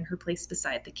regain her place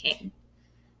beside the king.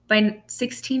 By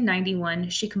 1691,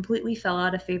 she completely fell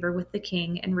out of favor with the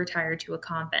king and retired to a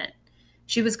convent.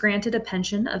 She was granted a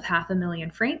pension of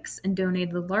 500,000 francs and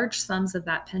donated large sums of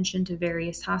that pension to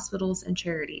various hospitals and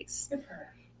charities. Good for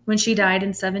her. When she died in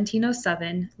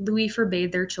 1707, Louis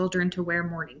forbade their children to wear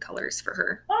mourning colors for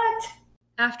her. What?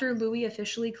 After Louis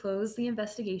officially closed the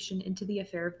investigation into the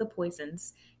affair of the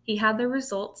poisons, he had the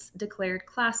results declared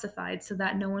classified so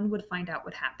that no one would find out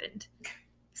what happened.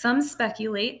 Some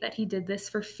speculate that he did this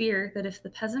for fear that if the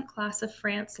peasant class of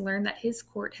France learned that his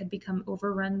court had become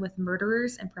overrun with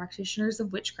murderers and practitioners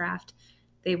of witchcraft,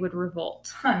 they would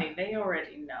revolt. Honey, they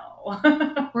already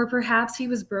know. Or perhaps he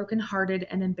was broken-hearted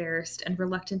and embarrassed and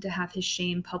reluctant to have his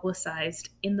shame publicized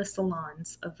in the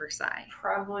salons of Versailles.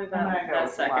 Probably I'm gonna go that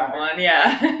with second latter. one,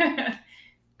 yeah.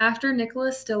 After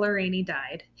Nicholas de Lorraine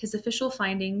died, his official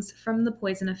findings from the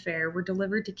poison affair were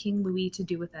delivered to King Louis to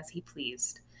do with as he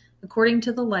pleased. According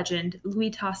to the legend,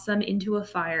 Louis tossed them into a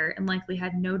fire and likely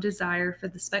had no desire for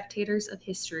the spectators of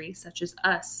history, such as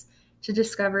us, to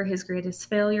discover his greatest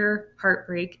failure,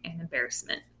 heartbreak, and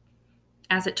embarrassment.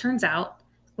 As it turns out,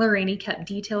 Lorraine kept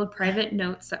detailed private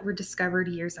notes that were discovered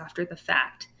years after the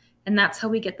fact, and that's how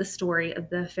we get the story of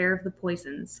the Affair of the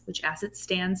Poisons, which as it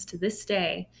stands to this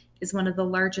day, is one of the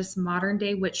largest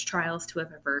modern-day witch trials to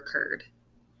have ever occurred.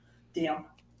 Damn.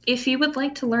 If you would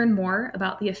like to learn more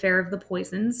about the Affair of the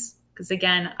Poisons, because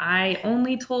again, I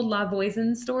only told La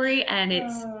Voisin's story, and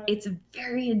it's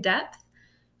very in-depth,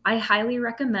 I highly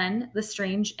recommend the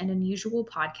Strange and Unusual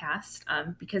podcast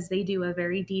because they do a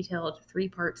very detailed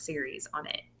 3-part series on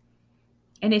it.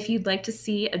 And if you'd like to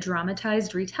see a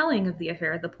dramatized retelling of the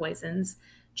Affair of the Poisons,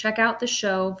 check out the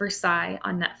show Versailles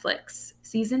on Netflix.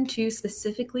 Season 2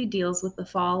 specifically deals with the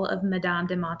fall of Madame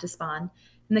de Montespan,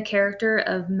 and the character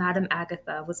of Madame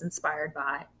Agatha was inspired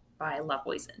by La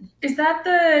Voisin. Is that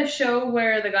the show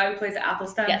where the guy who plays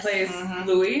Athelstan Yes. plays Mhm.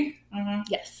 Louis? Mm-hmm.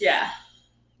 Yes. Yeah.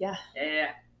 Yeah.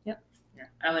 Yeah. Yep. Yeah.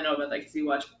 I only know about that because you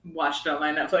watched it on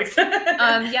my Netflix.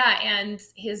 Yeah, and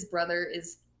his brother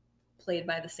is played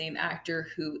by the same actor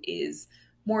who is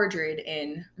Mordred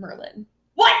in Merlin.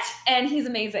 What? And he's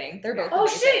amazing. They're both Oh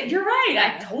amazing. shit, you're right.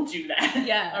 Yeah. I told you that.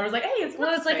 Yeah. I was like, hey, it's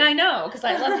Well, it's like, what's-his-face. I know, because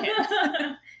I love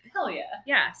him. Hell yeah.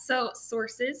 Yeah, so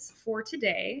sources for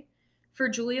today. For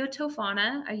Giulio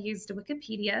Tofana, I used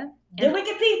Wikipedia The and,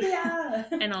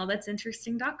 Wikipedia. and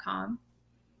allthat'sinteresting.com.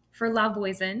 For La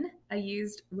Voisin, I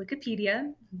used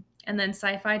Wikipedia, and then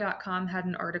sci-fi.com had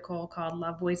an article called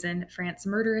La Voisin, France's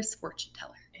Murderous Fortune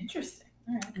Teller. Interesting.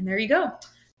 All right. And there you go.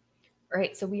 All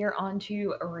right, so we are on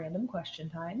to a random question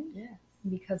time. Yeah.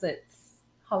 Because it's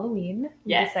Halloween,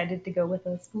 we Yes. decided to go with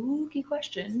a spooky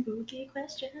question. Spooky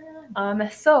question.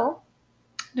 So,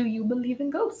 do you believe in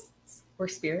ghosts or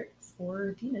spirits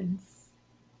or demons?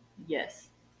 Yes,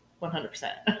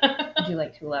 100%. Would you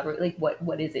like to elaborate? Like,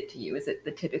 what is it to you? Is it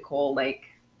the typical like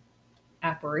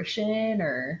apparition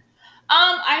or?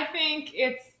 I think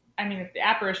it's the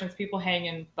apparitions, people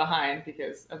hanging behind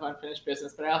because of unfinished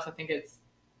business, but I also think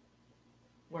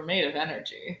we're made of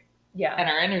energy, Yeah. and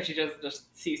our energy doesn't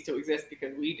just cease to exist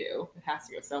because we do. It has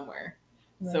to go somewhere.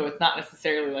 So Right. it's not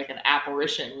necessarily like an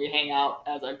apparition. We hang out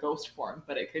as a ghost form,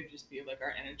 but it could just be like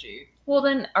our energy. Well,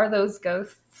 then, are those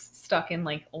ghosts stuck in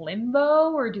like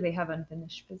limbo, or do they have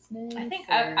unfinished business? I think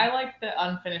or I like the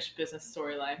unfinished business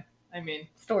storyline.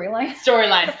 storyline.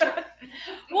 Storyline.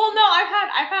 Well, no,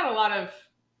 I've had a lot of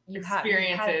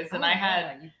experiences, and I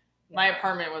had my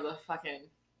apartment was a fucking.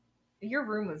 Your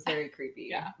room was very creepy.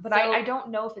 Yeah. But So- I don't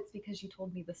know if it's because you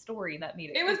told me the story that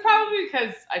made it. It was creepy. probably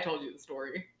because I told you the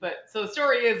story. But so the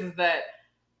story is that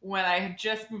when I had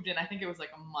just moved in, I think it was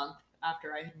like a month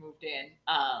after I had moved in,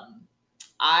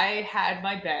 I had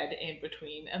my bed in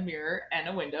between a mirror and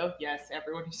a window. Yes,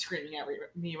 everyone who's screaming at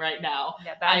me right now.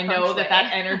 Yeah, bad I know feng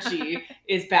that shui. energy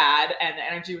is bad, and the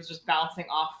energy was just bouncing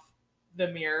off the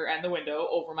mirror and the window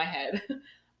over my head.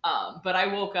 But I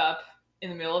woke up in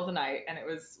the middle of the night, and it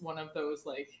was one of those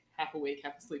like half awake,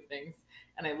 half asleep things.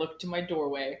 And I looked to my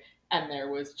doorway, and there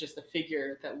was just a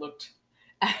figure that looked.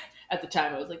 At the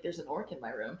time, I was like, "There's an orc in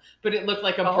my room," but it looked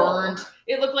like a burned.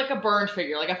 It looked like a burned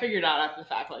figure. Like I figured out after the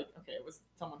fact, like okay, it was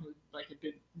someone who like had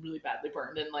been really badly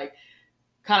burned, and like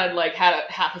kind of like had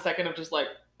a half a second of just like,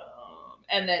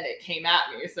 and then it came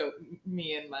at me. So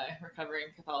me and my recovering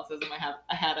Catholicism,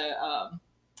 I had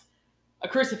a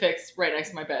crucifix right next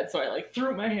to my bed, so I like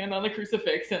threw my hand on the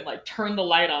crucifix and like turned the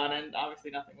light on, and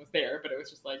obviously nothing was there, but it was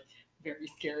just like very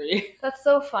scary. That's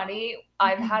so funny.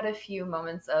 I've had a few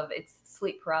moments of it's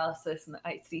sleep paralysis and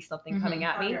I see something coming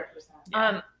at me. 100%.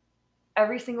 Yeah.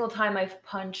 every single time I've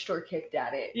punched or kicked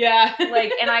at it. Yeah.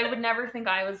 Like, and I would never think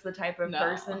I was the type of No.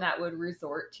 person that would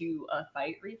resort to a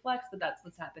fight reflex, but that's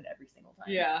what's happened every single time.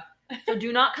 Yeah. So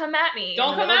do not come at me.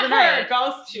 Don't in the come middle at of the her,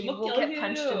 night. ghost. She You will will kill get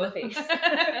punched in the face.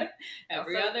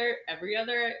 every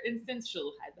other instance,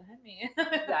 she'll hide behind me.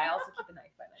 Yeah, I also keep a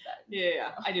knife by my bed.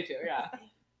 Yeah, I do too. Yeah.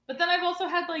 But then I've also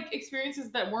had like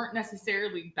experiences that weren't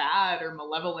necessarily bad or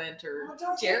malevolent or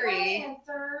scary.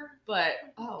 But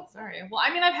sorry. Well,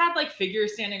 I mean, I've had like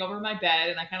figures standing over my bed,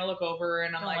 and I kind of look over,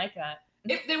 and I I'm don't like, like that.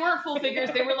 if they weren't full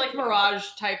figures, they were like mirage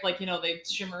type, like they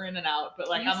shimmer in and out. But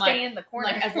like You I'm stay like, in the corner.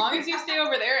 like as long as you stay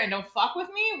over there and don't fuck with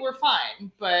me, we're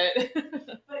fine. But But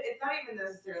it's not even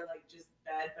necessarily like just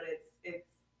bed, but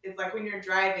it's like when you're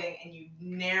driving and you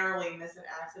narrowly miss an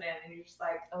accident and you're just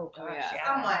like, oh gosh, yeah. yeah.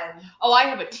 someone. oh, I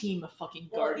have a team of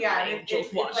fucking guardian yeah, angels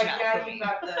it's watching like, out yeah, for you me.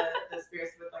 got the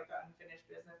spirits with like the unfinished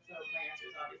business. So my answer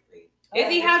is obviously.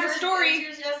 Izzy has a story.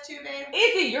 Is yours yes too, babe?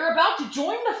 Izzy, you're about to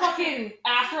join the fucking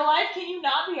afterlife. Can you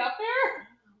not be up there?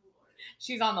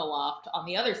 She's on the loft on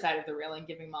the other side of the railing,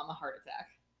 giving Mom a heart attack.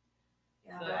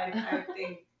 Yeah, So- but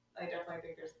I definitely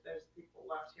think there's people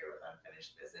left here with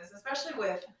unfinished business, especially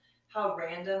with how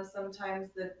random sometimes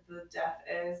the death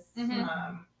is.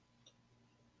 Mhm.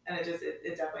 And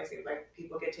it definitely seems like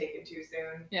people get taken too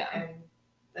soon. Yeah. And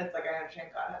that's like, I understand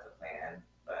God has a plan,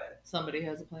 but Somebody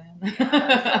has a plan. somebody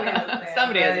has a plan.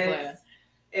 Somebody has a But plan.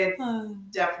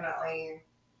 It's definitely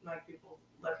like people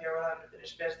live here with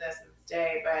unfinished business and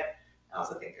stay, but I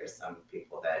also think there's some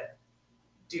people that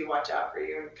do watch out for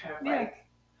you and kind of Yeah. like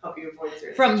help you avoid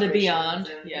certain From the situations beyond,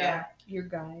 and- yeah. Your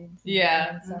guides.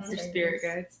 Yeah, ancestors. your spirit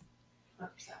guides.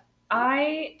 100%.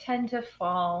 I tend to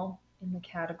fall in the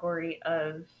category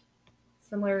of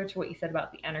similar to what you said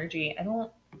about the energy.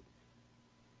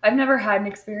 I've never had an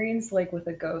experience like with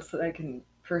a ghost that I can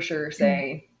for sure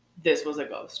say, This was a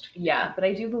ghost. yeah, but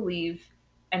I do believe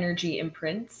energy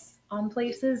imprints on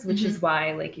places, which is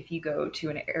why like if you go to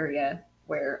an area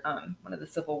where one of the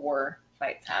Civil War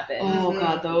fights happen, Oh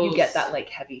god, those you get that like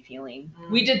heavy feeling.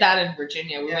 We did that in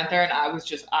Virginia. We Yeah. went there and I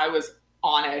was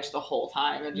on edge the whole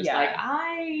time and just Yeah. like,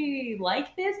 I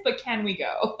like this, but can we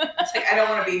go? It's like, I don't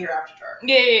want to be here after dark.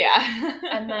 yeah.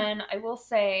 And then I will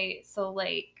say, so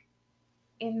like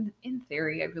in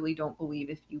theory, I really don't believe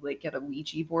if you like get a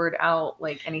Ouija board out,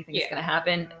 like anything's Yeah. gonna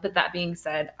happen. But that being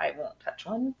said, I won't touch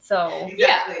one. So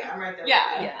Exactly. I'm right there.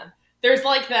 Yeah. with you. yeah. There's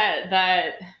like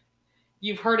that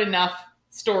you've heard enough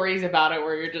stories about it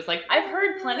where you're just like, I've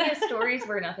heard plenty of stories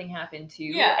where nothing happened too.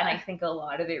 Yeah. And I think a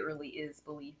lot of it really is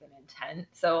belief and intent.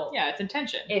 So yeah, it's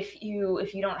intention. if you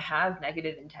don't have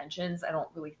negative intentions, I don't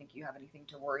really think you have anything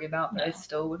to worry about. But I No.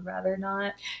 still would rather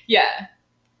not Yeah. put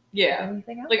Yeah.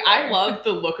 anything out Like I there. love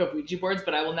the look of Ouija boards,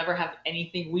 but I will never have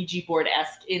anything Ouija board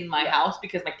esque in my Yeah. house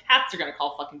because my cats are gonna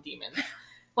call fucking demons.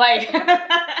 Like The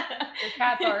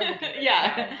cats are the demons.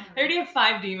 Yeah. I already have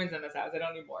 5 demons in this house. I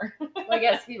don't need more. Well, I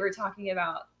guess we were talking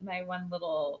about my one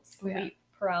little sleep Yeah.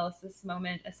 paralysis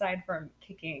moment, aside from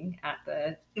kicking at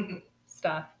the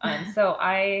stuff. So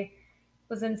I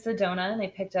was in Sedona and I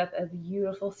picked up a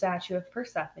beautiful statue of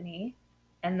Persephone.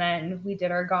 And then we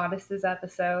did our goddesses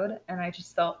episode, and I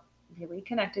just felt really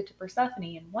connected to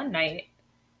Persephone. And one night,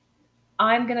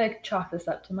 I'm going to chalk this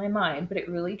up to my mind, but it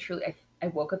really, truly, I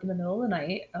woke up in the middle of the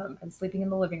night. I'm sleeping in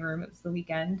the living room. It was the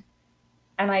weekend.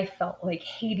 And I felt like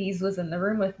Hades was in the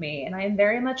room with me. And I am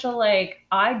very much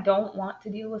I don't want to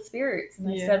deal with spirits. And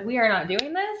I Yeah. said, we are not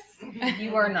doing this.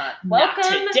 You are not welcome.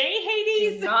 Not today,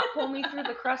 Hades. Do not pull me through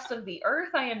the crust of the earth.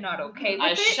 I am not okay with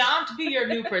I it. shan't be your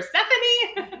new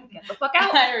Persephone. Get the fuck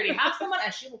out. I already have someone,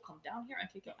 and she will come down here and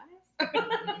take your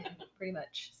ass. Pretty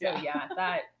much. So Yeah.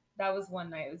 yeah, that was one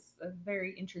night. It was a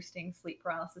very interesting sleep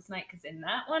paralysis night because in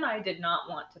that one I did not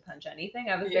want to punch anything.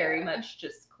 I was very Yeah. much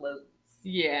just closed.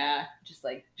 Yeah. Just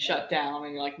like Shut down,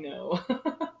 and you're like, no.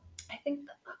 I think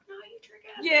the fuck no, you trick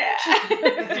ass.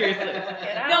 Yeah. Seriously.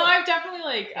 Get out. No, I've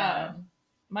definitely Yeah.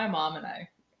 my mom and I,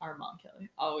 our mom Kelly,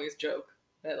 always joke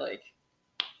that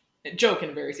joke in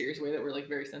a very serious way that we're like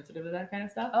very sensitive to that kind of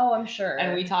stuff. Oh, I'm sure.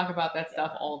 And we talk about that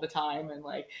stuff Yeah. all the time. And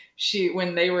like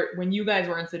when you guys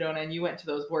were in Sedona and you went to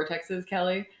those vortexes,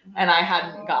 Kelly, and I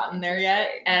hadn't Oh, gotten there yet.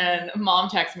 interesting. And Mom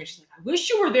texted me, she's like, I wish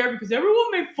you were there because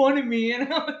everyone made fun of me. And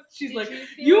she's Did like, you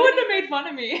feel you wouldn't have made fun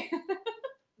of me.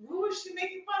 Who was she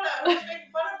making fun of? Who was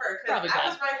making fun of her? Probably Because I Dad.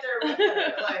 was right there with her.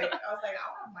 I was like, I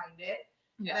want to find it.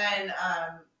 Yeah. And then,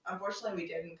 unfortunately, we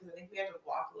didn't because I think we had to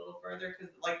walk a little further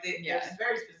because, Yeah. there's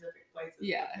very specific places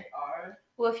Yeah. that they are.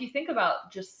 Well, if you think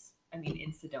about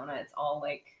in Sedona, it's all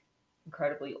like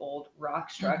incredibly old rock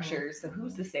structures. So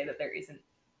who's to say that there isn't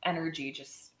energy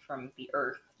just from the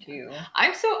earth too?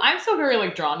 I'm so very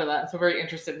like drawn to that and so very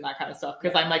interested in that kind of stuff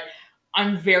because I'm like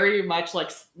I'm very much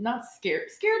like not scared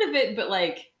of it, but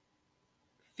like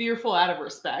fearful out of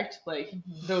respect. Like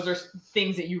those are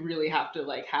things that you really have to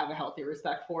like have a healthy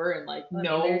respect for, and like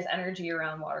there's energy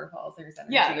around waterfalls. There's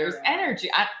energy. Yeah, there's around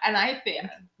energy. And I think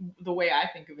the way I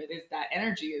think of it is that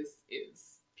energy is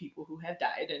people who have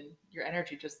died, and your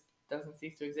energy just doesn't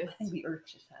cease to exist. I think the earth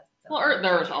just has its own Well, the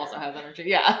earth energy. also has energy.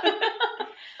 Yeah.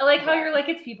 I like how you're like,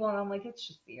 it's people, and I'm like, it's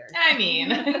just the earth. I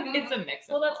mean, it's a mix.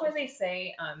 Well, of that's why both. they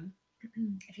say,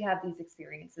 if you have these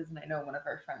experiences, and I know one of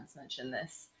our friends mentioned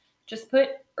this, just put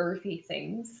earthy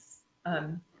things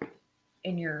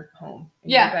in your home, in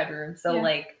your bedroom. So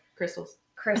like crystals,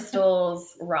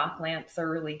 rock lamps are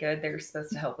really good. They're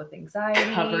supposed to help with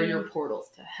anxiety. Cover your portals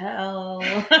to hell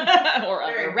or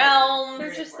other realms.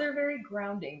 They're very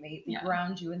grounding. They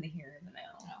ground you in the here and the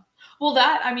now. Well,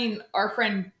 our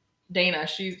friend Dana,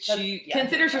 she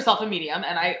considers herself a medium,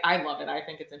 and I love it. I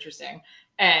think it's interesting.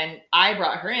 And I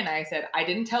brought her in. I said, I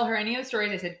didn't tell her any of the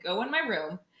stories. I said, go in my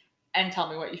room and tell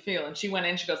me what you feel. And she went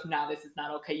in, she goes, nah, this is not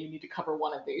okay. You need to cover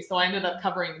one of these. So I ended up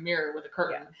covering the mirror with a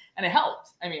curtain, and it helped.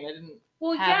 I mean, I didn't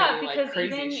have any, because like,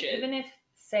 crazy shit. Even if,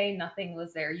 say, nothing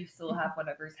was there, you still have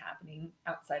whatever's happening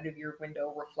outside of your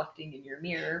window reflecting in your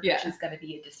mirror, which is going to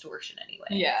be a distortion anyway.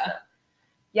 Yeah. So.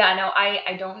 Yeah, no,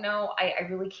 I don't know. I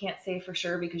really can't say for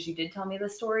sure because you did tell me the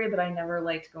story, but I never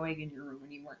liked going in your room when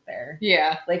you weren't there.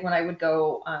 Yeah. Like when I would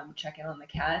go check in on the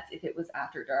cats, if it was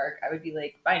after dark, I would be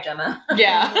like, bye, Gemma.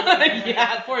 Yeah.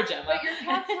 Yeah, poor Gemma. But your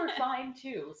cats were fine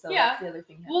too, so that's the other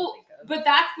thing you have to think of. But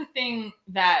that's the thing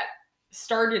that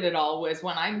started it all was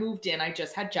when I moved in, I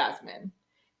just had Jasmine.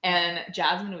 And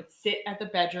Jasmine would sit at the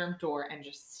bedroom door and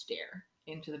just stare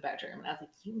into the bedroom. And I was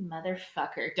like, you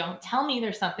motherfucker, don't tell me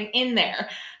there's something in there.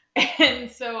 And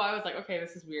so I was like, okay,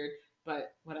 this is weird,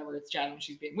 but whatever, it's Jasmine,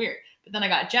 she's being weird. But then I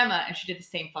got Gemma and she did the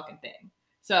same fucking thing.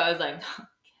 So I was like,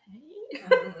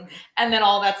 okay. And then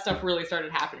all that stuff really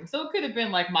started happening. So it could have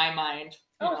been like my mind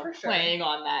for sure. playing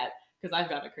on that, because I've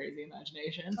got a crazy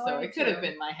imagination. So it could have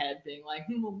been my head being like,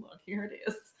 well, look, here it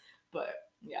is. But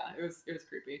yeah, it was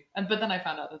creepy. But then I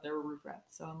found out that there were roof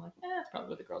rats. So I'm like, that's probably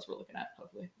what the girls were looking at.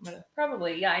 Hopefully.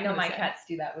 Probably. Yeah, I know my cats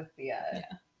do that with the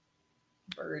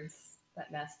birds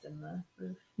that nest in the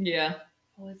roof. Yeah.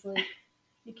 Always like,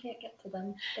 you can't get to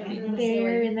them.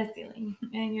 They're in the ceiling.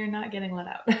 And you're not getting let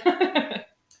out.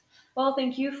 Well,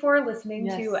 thank you for listening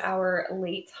to our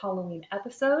late Halloween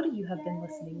episode. You have been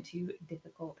listening to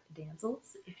Difficult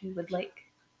Damsels. If you would like...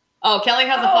 Oh, Kelly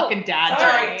has a fucking dad joke.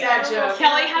 Sorry, dad joke.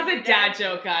 Kelly has a dad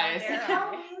joke, guys.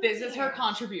 This is her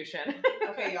contribution.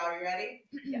 Okay, y'all, you ready?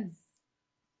 Yes.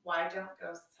 Why don't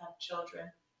ghosts have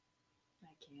children?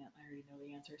 I can't. I already know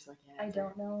the answer, so I can't. I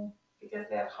don't know. Because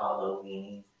they have hollow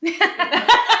weenies. And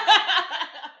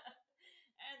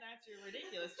that's your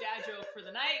ridiculous dad joke for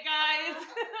the night, guys.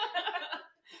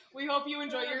 We hope you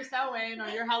enjoy your Samhain or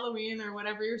your Halloween or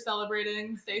whatever you're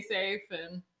celebrating. Stay safe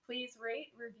and please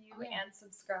rate, review, and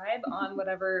subscribe on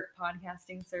whatever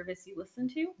podcasting service you listen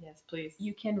to. Yes, please.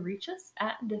 You can reach us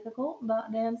at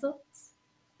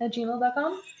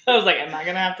difficult.damsels@gmail.com. I was like, am I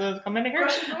going to have to come in here?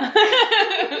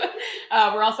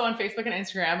 We're also on Facebook and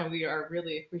Instagram, and we have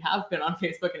been on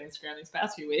Facebook and Instagram these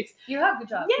past few weeks. You have, good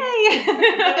job. Yay!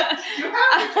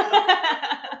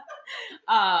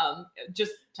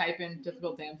 Just type in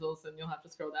Difficult Damsels and you'll have to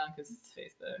scroll down because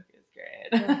Facebook is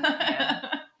great.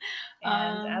 Yeah.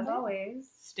 And as always,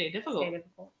 stay difficult. Stay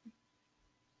difficult.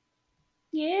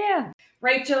 Yeah.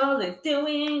 Rachel is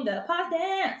doing the pause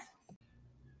dance.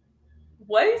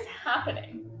 What is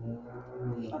happening?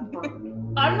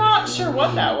 I'm not sure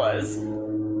what that was.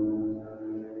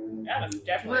 That was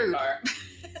definitely Rude. a car.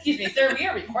 Excuse me, sir, we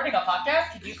are recording a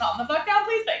podcast. Can you calm the fuck down,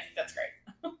 please? Thanks. That's great.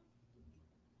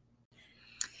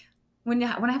 When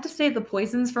I have to say the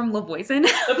poisons from La Poison.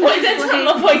 The poison's from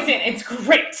La Poison. It's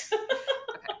great.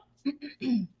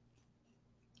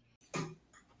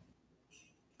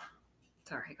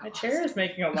 Sorry, My chair is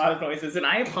making a lot of noises, and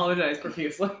I apologize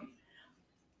profusely.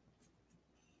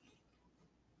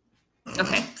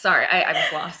 Okay, sorry, I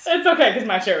was lost. It's okay, because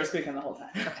my chair was squeaking the whole time.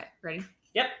 Okay, ready?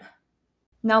 Yep.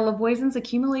 Now, Lavoison's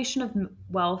accumulation of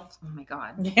wealth. Oh my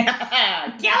God.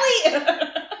 Yeah, Kelly.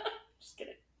 Just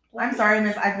kidding. I'm sorry,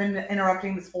 miss. I've been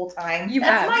interrupting this whole time.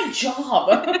 That's my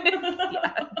job.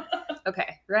 Yeah.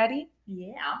 Okay, ready?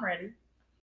 Yeah, I'm ready.